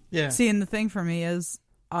money. Yeah. See, and the thing for me is,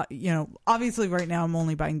 obviously right now I'm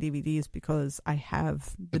only buying DVDs because I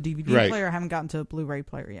have the DVD player. I haven't gotten to a Blu-ray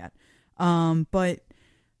player yet. But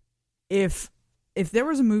if there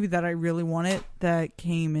was a movie that I really wanted that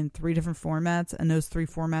came in 3 different formats and those 3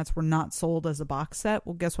 formats were not sold as a box set,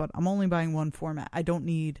 well, guess what? I'm only buying one format. I don't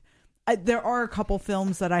need... there are a couple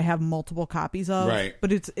films that I have multiple copies of, right?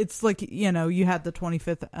 But it's like, you had the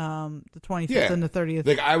 25th, and the 30th.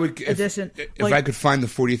 Like I would, edition. If I could find the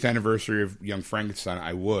 40th anniversary of Young Frankenstein,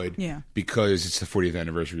 I would. Yeah. Because it's the 40th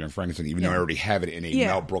anniversary of Young Frankenstein, even though I already have it in a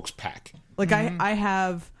Mel Brooks pack. Like I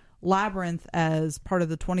have Labyrinth as part of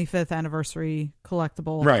the 25th anniversary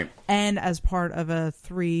collectible, right? And as part of a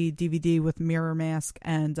 3 DVD with Mirror Mask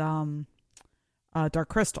and Dark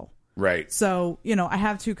Crystal. Right. So, I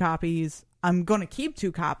have 2 copies. I'm going to keep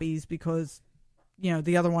 2 copies because,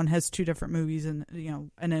 the other one has 2 different movies and,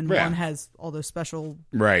 and then one has all those special,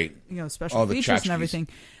 special all features and everything.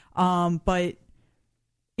 But,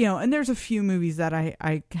 and there's a few movies that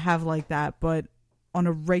I have like that, but on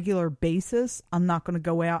a regular basis, I'm not going to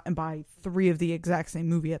go out and buy 3 of the exact same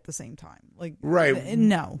movie at the same time. Like, right.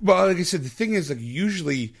 No. Well, like I said, the thing is, like,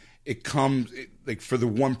 usually it comes, like, for the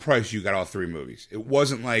one price, you got all 3 movies. It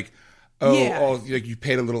wasn't like, like you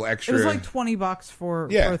paid a little extra. It was like $20 for a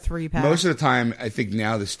 3-pack. Most of the time, I think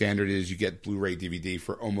now the standard is you get Blu-ray DVD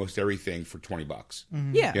for almost everything for $20.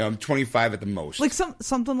 Mm-hmm. Yeah. I'm 25 at the most. Like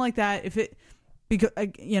something like that. If it, because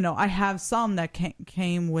I have some that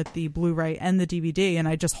came with the Blu-ray and the DVD, and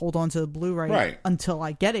I just hold on to the Blu-ray until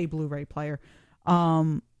I get a Blu-ray player.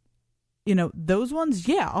 Those ones,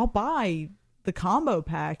 I'll buy the combo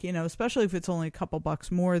pack, especially if it's only a couple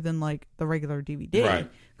bucks more than like the regular DVD. Right.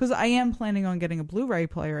 Because I am planning on getting a Blu-ray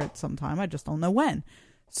player at some time. I just don't know when.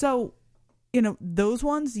 So, those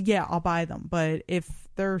ones, I'll buy them. But if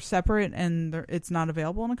they're separate and it's not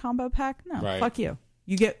available in a combo pack, no, fuck you.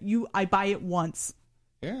 I buy it once.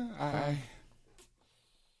 Yeah,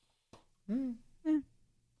 when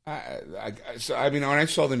I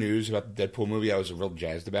saw the news about the Deadpool movie, I was real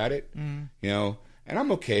jazzed about it. And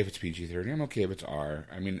I'm okay if it's PG-13. I'm okay if it's R.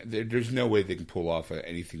 I mean, there's no way they can pull off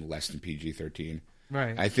anything less than PG-13.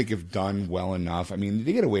 Right. I think if done well enough, I mean,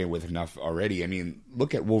 they get away with enough already. I mean,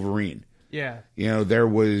 look at Wolverine. Yeah. There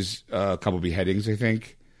was a couple beheadings, I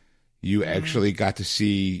think. You actually got to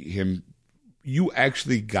see him. You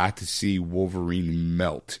actually got to see Wolverine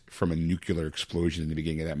melt from a nuclear explosion in the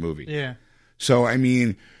beginning of that movie. Yeah. So, I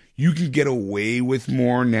mean, you can get away with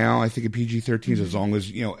more now, I think, at PG-13s, as long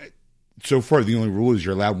as, so far the only rule is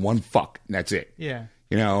you're allowed one fuck, and that's it. Yeah.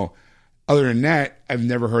 Other than that, I've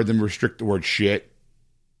never heard them restrict the word shit,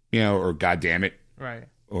 or goddamn it. Right.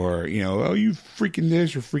 Or, oh, you freaking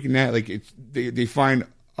this or freaking that. Like, they find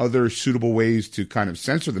other suitable ways to kind of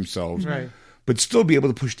censor themselves, right, but still be able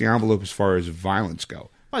to push the envelope as far as violence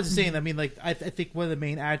go. I was just saying, I mean, like, I think one of the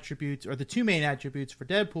main attributes, or the 2 main attributes for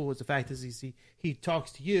Deadpool is the fact that he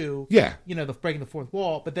talks to you, the breaking the fourth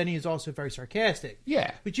wall, but then he is also very sarcastic.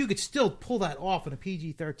 Yeah. But you could still pull that off in a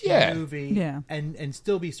PG-13 movie and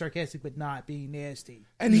still be sarcastic but not be nasty.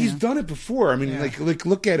 And he's done it before. I mean, like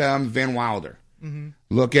look at Van Wilder. Mm-hmm.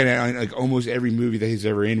 Look at like almost every movie that he's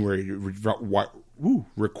ever in where he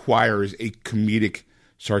requires a comedic,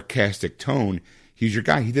 sarcastic tone. He's your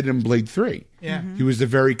guy. He did it in Blade 3. Yeah. Mm-hmm. He was the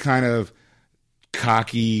very kind of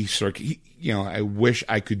cocky, I wish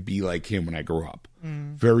I could be like him when I grow up.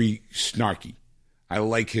 Mm. Very snarky. I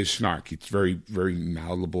like his snark. It's very, very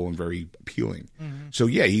malleable and very appealing. Mm-hmm. So,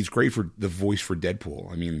 he's great for the voice for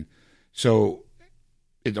Deadpool. I mean, so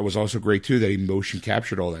it was also great, too, that he motion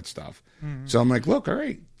captured all that stuff. Mm-hmm. So I'm like, look, all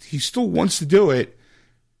right, he still wants to do it.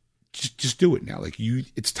 Just do it now. Like,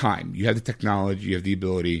 it's time. You have the technology. You have the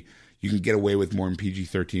ability. You can get away with more in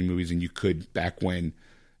PG-13 movies than you could back when,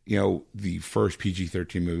 the first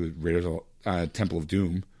PG-13 movie, Raiders of Temple of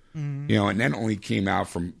Doom, and that only came out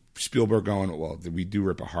from Spielberg going, well, we do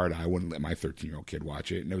rip a hard eye. I wouldn't let my 13-year-old kid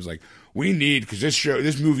watch it. And it was like, because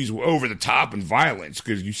this movie's over the top in violence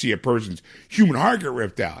because you see a person's human heart get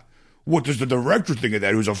ripped out. What does the director think of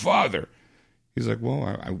that, who's a father? He's like, well,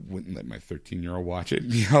 I wouldn't let my 13-year-old watch it,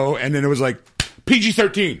 and then it was like,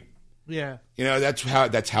 PG-13. Yeah.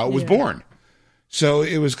 That's how it was born. So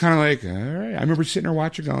it was kind of like, all right. I remember sitting there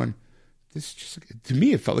watching going, this is just, to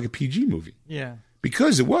me, it felt like a PG movie. Yeah.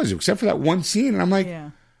 Because it was, except for that one scene. And I'm like,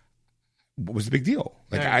 what was the big deal?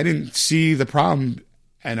 Like, I didn't see the problem.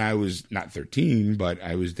 And I was not 13, but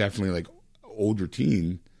I was definitely like older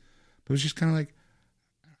teen. But it was just kind of like,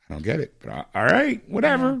 I don't get it. But all right,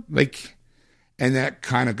 whatever. Like, and that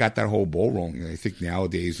kind of got that whole ball rolling. I think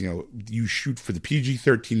nowadays, you shoot for the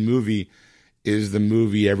PG-13 movie is the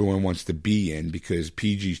movie everyone wants to be in because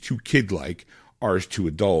PG's too kid-like, R's too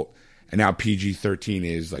adult, and now PG-13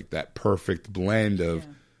 is like that perfect blend of,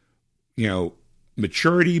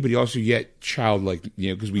 maturity, but you also yet childlike,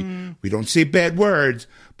 because we don't say bad words,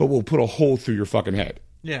 but we'll put a hole through your fucking head.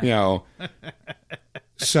 Yeah.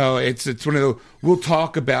 So it's one of the we'll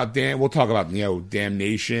talk about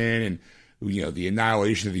damnation and the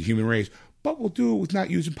annihilation of the human race, but we'll do it with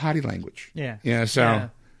not using potty language. Yeah.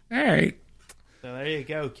 All right. So there you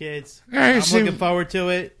go, kids. All right, I'm looking forward to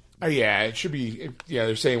it. Yeah, it should be. Yeah,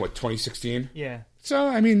 they're saying 2016. Yeah. So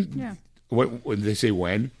I mean, what did they say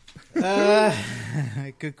when?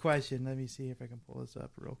 Good question. Let me see if I can pull this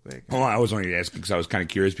up real quick. Well, I was only asking because I was kind of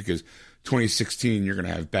curious because 2016 you're going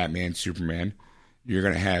to have Batman, Superman. You're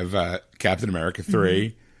going to have Captain America 3.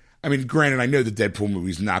 Mm-hmm. I mean, granted, I know the Deadpool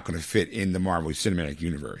movie is not going to fit in the Marvel Cinematic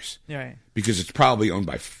Universe. Right. Because it's probably owned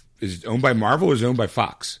by... Is it owned by Marvel or is it owned by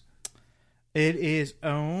Fox? It is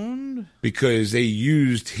owned... Because they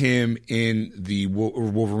used him in the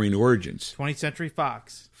Wolverine Origins. 20th Century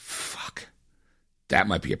Fox. Fuck. That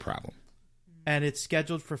might be a problem. And it's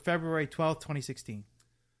scheduled for February 12th, 2016.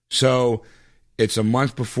 So, it's a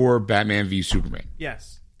month before Batman v Superman.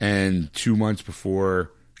 Yes. And 2 months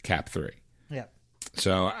before Cap 3. Yeah.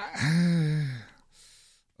 So, I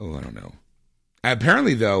don't know.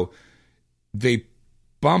 Apparently, though, they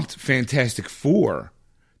bumped Fantastic Four,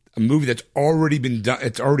 a movie that's already been done.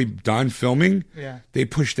 It's already done filming. Yeah. They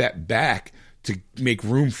pushed that back to make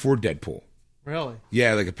room for Deadpool. Really?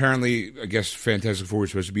 Yeah, like apparently, I guess Fantastic Four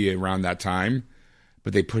was supposed to be around that time,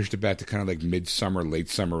 but they pushed it back to kind of like midsummer, late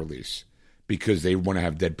summer release because they want to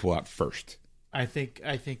have Deadpool out first. I don't think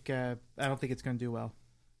it's going to do well.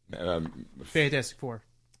 Fantastic Four.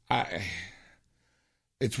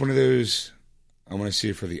 It's one of those. I want to see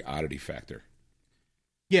it for the oddity factor.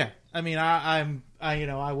 Yeah, I mean, I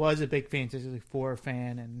was a big Fantastic Four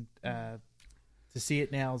fan, and to see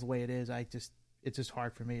it now the way it is, it's just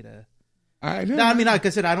hard for me to. I know. I mean, like I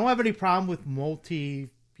said, I don't have any problem with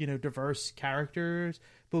diverse characters,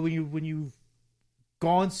 but when you've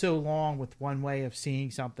gone so long with one way of seeing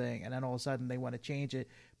something, and then all of a sudden they want to change it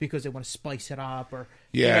because they want to spice it up or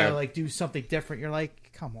do something different, you're like,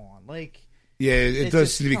 come on, like. Yeah, it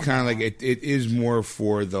does seem to be kind of like it is more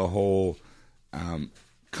for the whole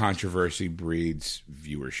controversy breeds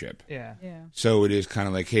viewership. Yeah. So it is kind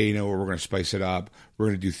of like, hey, we're going to spice it up. We're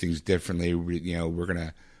going to do things differently. We're going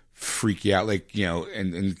to freak you out,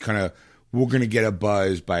 and kind of we're going to get a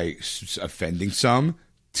buzz by offending some,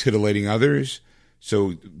 titillating others.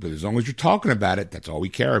 So, but as long as you're talking about it, that's all we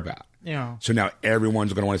care about. Yeah. So now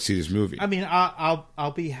everyone's going to want to see this movie. I mean,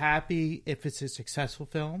 I'll be happy if it's a successful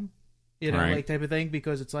film, right. Like type of thing,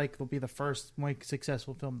 because it's like it'll be the first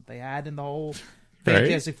successful film that they had in the whole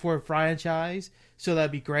Fantastic Four franchise. So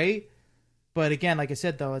that'd be great. But again, like I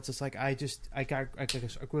said, though, it's just like I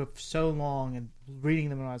grew up so long and reading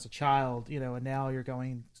them when I was a child, and now you're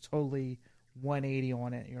going totally 180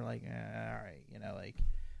 on it. You're like, all right,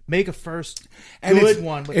 make a first good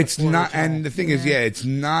one. With it's not, and the thing is, it's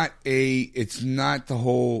not the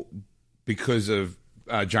whole because of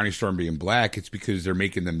Johnny Storm being black. It's because they're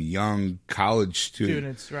making them young college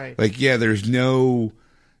students, right? Like, there's no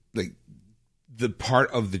the part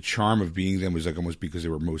of the charm of being them was like almost because they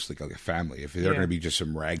were mostly like a family. If they're going to be just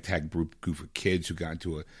some ragtag goof of kids who got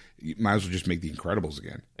into you might as well just make The Incredibles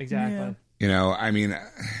again. Exactly. Yeah. I mean,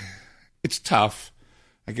 it's tough.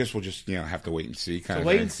 I guess we'll just have to wait and see.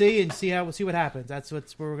 And see what happens. That's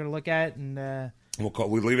what we're going to look at, and we'll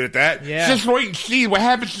leave it at that. Yeah. Just wait and see what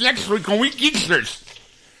happens next week on Week Geeksters.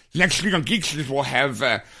 Next week on Geeksters, we'll have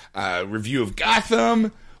a review of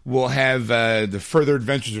Gotham. We'll have the further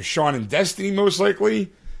adventures of Sean and Destiny, most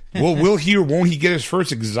likely. Will he or won't he get his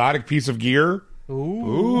first exotic piece of gear?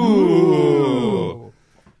 Ooh.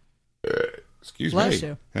 Excuse Bless me.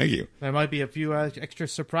 you. Thank you. There might be a few extra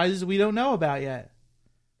surprises we don't know about yet.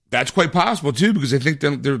 That's quite possible, too, because I think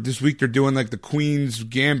this week they're doing like the Queen's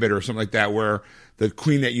Gambit or something like that, where the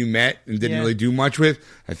queen that you met and didn't really do much with,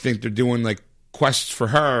 I think they're doing like quests for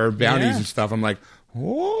her, bounties and stuff. I'm like,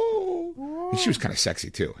 and she was kind of sexy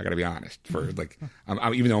too. I got to be honest. For like,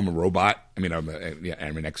 even though I'm a robot, I'm an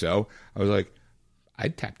XO. I was like,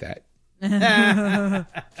 I'd tap that.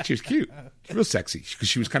 She was cute. She was real sexy because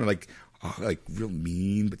she was kind of like real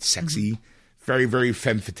mean but sexy, very very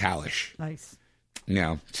femme fatale-ish. Nice.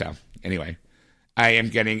 So anyway, I am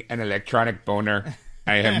getting an electronic boner.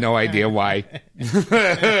 I have no idea why.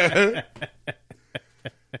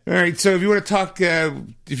 All right. So if you want to talk,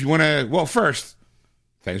 first,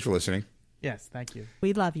 thanks for listening. Yes, thank you.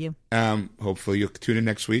 We love you. Hopefully you'll tune in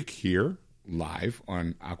next week here live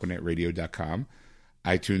on AquanetRadio.com.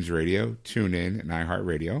 iTunes Radio, TuneIn, and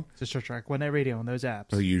iHeartRadio. So search Track One Night Radio on those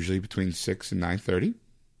apps. Usually between 6 and 9:30,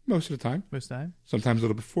 most of the time. Most time. Sometimes a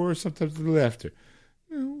little before, sometimes a little after.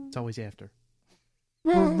 It's always after.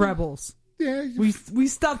 We're rebels. Yeah, We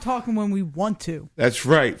stop talking when we want to. that's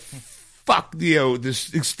right. Fuck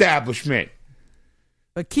this establishment.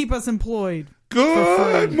 But keep us employed.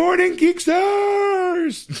 Good morning,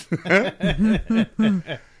 Geeksters.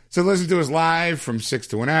 So listen to us live from 6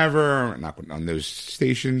 to whenever, not on those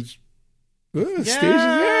stations. Stations,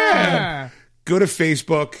 yeah. Go to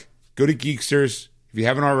Facebook. Go to Geeksters. If you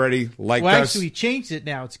haven't already, like us. Actually, we changed it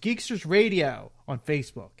now. It's Geeksters Radio on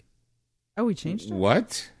Facebook. Oh, we changed it?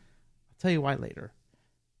 What? I'll tell you why later.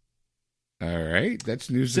 All right. That's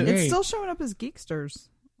news So to me. It's still showing up as Geeksters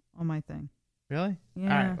on my thing. Really? Yeah.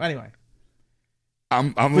 All right. Anyway.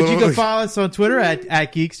 But you can follow us on Twitter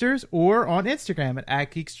at Geeksters or on Instagram at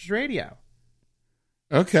Geeksters Radio.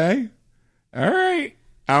 Okay. All right.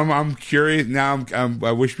 I'm curious now.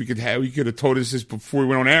 I wish we could have told us this before we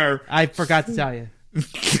went on air. I forgot to tell you.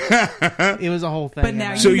 It was a whole thing. But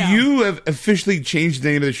now So you know. you have officially changed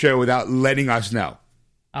the name of the show without letting us know.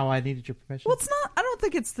 Oh, I needed your permission. Well, it's not. I don't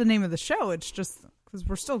think it's the name of the show. It's just because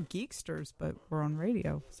we're still Geeksters, but we're on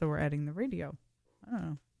radio, so we're adding the radio. I don't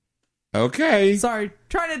know. Okay. Sorry,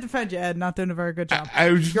 trying to defend you, Ed. Not doing a very good job.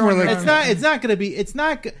 I was just more like, It's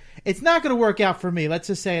not going to work out for me. Let's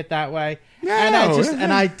just say it that way. No.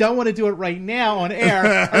 And I don't want to do it right now on air.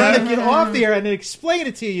 I'd rather get off the air and then explain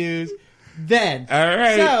it to you then. All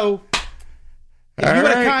right. So, if All you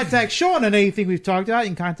want to right. contact Sean on anything we've talked about, you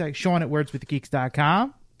can contact Sean at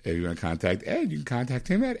wordswithgeeks.com. if you want to contact Ed, you can contact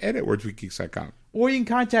him at ed@wordswithgeeks.com. Or you can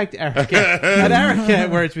contact Erica at Erica at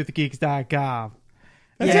wordswithgeeks.com.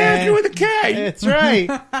 That's Erica with a K. That's right.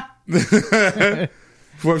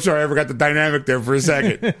 Well, I'm sorry, I forgot the dynamic there for a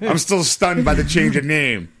second. I'm still stunned by the change of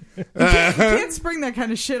name. You can't spring that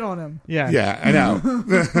kind of shit on him. Yeah. Yeah, I know.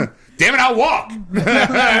 Damn it, I'll walk. All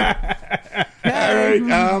right.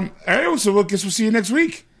 All right. So we'll see you next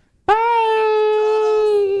week.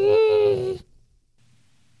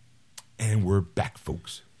 And we're back,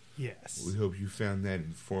 folks. Yes. We hope you found that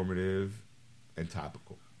informative and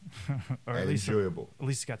topical Or and enjoyable. At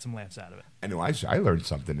least got some laughs out of it. I know I learned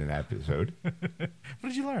something in that episode. What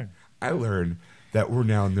did you learn? I learned that we're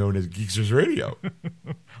now known as Geeksters Radio.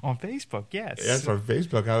 On Facebook, yes. That's on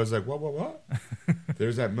Facebook. I was like, what?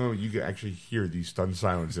 There's that moment you could actually hear the stunned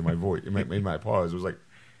silence in my voice, in my pause. It was like,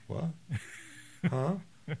 what? Huh?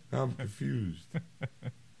 I'm confused.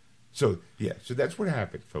 So that's what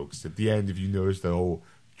happened, folks. At the end, if you noticed the whole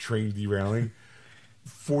train derailing,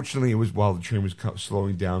 fortunately, it was while the train was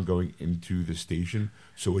slowing down going into the station,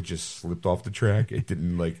 so it just slipped off the track. It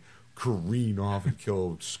didn't careen off and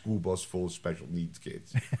kill a school bus full of special needs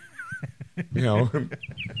kids. You know,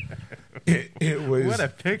 it was. What a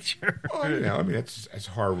picture! Well, I mean, that's as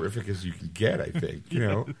horrific as you can get. I think.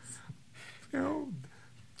 You know.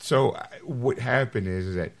 So what happened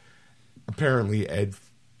is that apparently Ed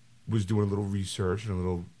was doing a little research and a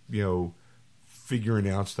little, figuring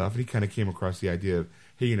out stuff, and he kind of came across the idea of,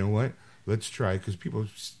 hey, you know what? Let's try, because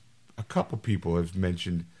a couple people have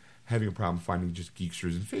mentioned having a problem finding just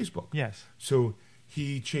Geeksters in Facebook. Yes. So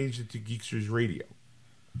he changed it to Geeksters Radio.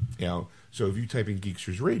 So if you type in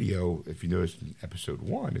Geeksters Radio, if you noticed in episode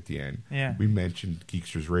 1 at the end, we mentioned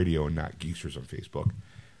Geeksters Radio and not Geeksters on Facebook.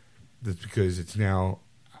 That's because it's now,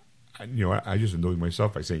 I just annoyed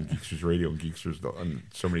myself by saying Geeksters Radio and Geeksters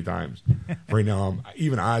so many times. Right now,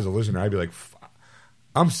 even I as a listener, I'd be like,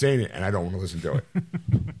 I'm saying it and I don't want to listen to it.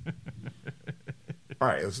 All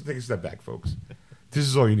right, let's take a step back, folks. This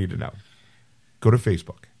is all you need to know. Go to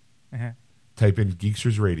Facebook. Uh-huh. Type in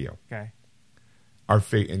Geeksters Radio. Okay.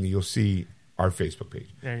 And you'll see our Facebook page.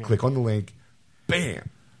 Click on the link. Bam!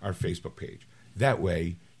 Our Facebook page. That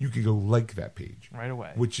way, you can go like that page. Right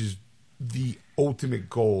away. Which is the ultimate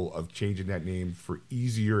goal of changing that name for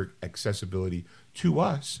easier accessibility to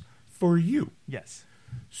us for you. Yes.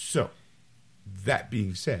 So, that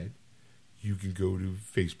being said, you can go to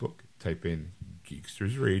Facebook, type in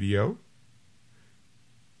Geeksters Radio,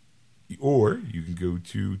 or you can go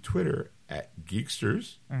to Twitter at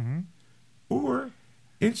Geeksters, or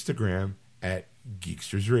Instagram at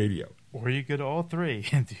Geeksters Radio. Or you go to all three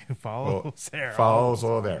and follow Sarah. Follow us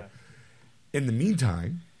all there. In the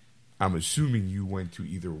meantime, I'm assuming you went to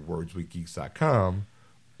either wordswithgeeks.com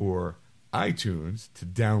or iTunes to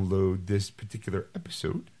download this particular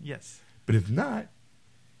episode. Yes. But if not,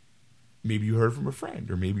 maybe you heard from a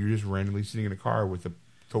friend, or maybe you're just randomly sitting in a car with a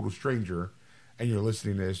total stranger and you're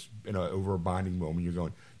listening to this over a bonding moment. You're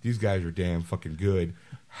going, these guys are damn fucking good.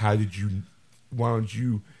 Why don't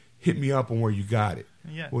you hit me up on where you got it?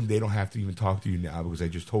 Yes. Well, they don't have to even talk to you now because I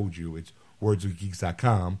just told you it's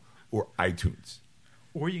wordswithgeeks.com or iTunes.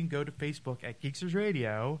 Or you can go to Facebook at Geeksters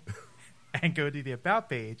Radio and go to the About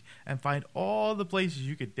page and find all the places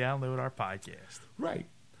you could download our podcast. Right.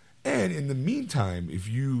 And in the meantime, if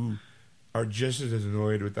you are just as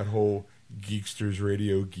annoyed with that whole Geeksters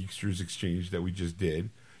Radio, Geeksters Exchange that we just did,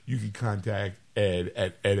 you can contact Ed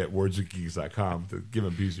at wordswithgeeks.com to give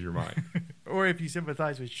him a piece of your mind. Or if you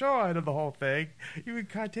sympathize with Sean of the whole thing, you can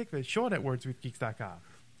contact Sean at wordswithgeeks.com.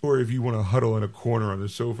 Or if you want to huddle in a corner on the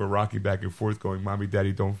sofa, rocking back and forth, going, Mommy,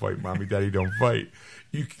 Daddy, don't fight, Mommy, Daddy, don't fight,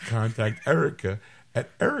 you can contact Erica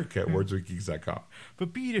at wordswithgeeks.com.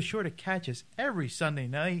 But be sure to catch us every Sunday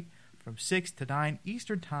night from 6 to 9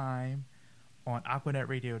 Eastern Time on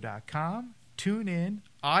AquanetRadio.com, TuneIn,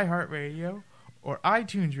 iHeartRadio, or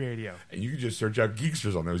iTunes Radio. And you can just search out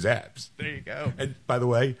Geeksters on those apps. There you go. And by the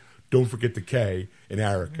way, don't forget the K in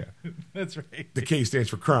Erica. That's right. The K stands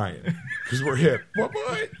for crying because we're hip. What?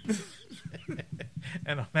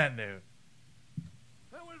 And on that note,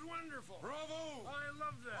 That was wonderful. Bravo! I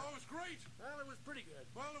loved that. Oh, it was great. Well, it was pretty good.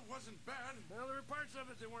 Well, it wasn't bad. Well, there were parts of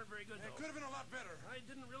it that weren't very good, It though. could have been a lot better. I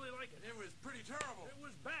didn't really like it. It was pretty terrible. It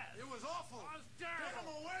was bad. It was awful. It was Get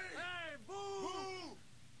terrible. him away! Hey, boo! Boo!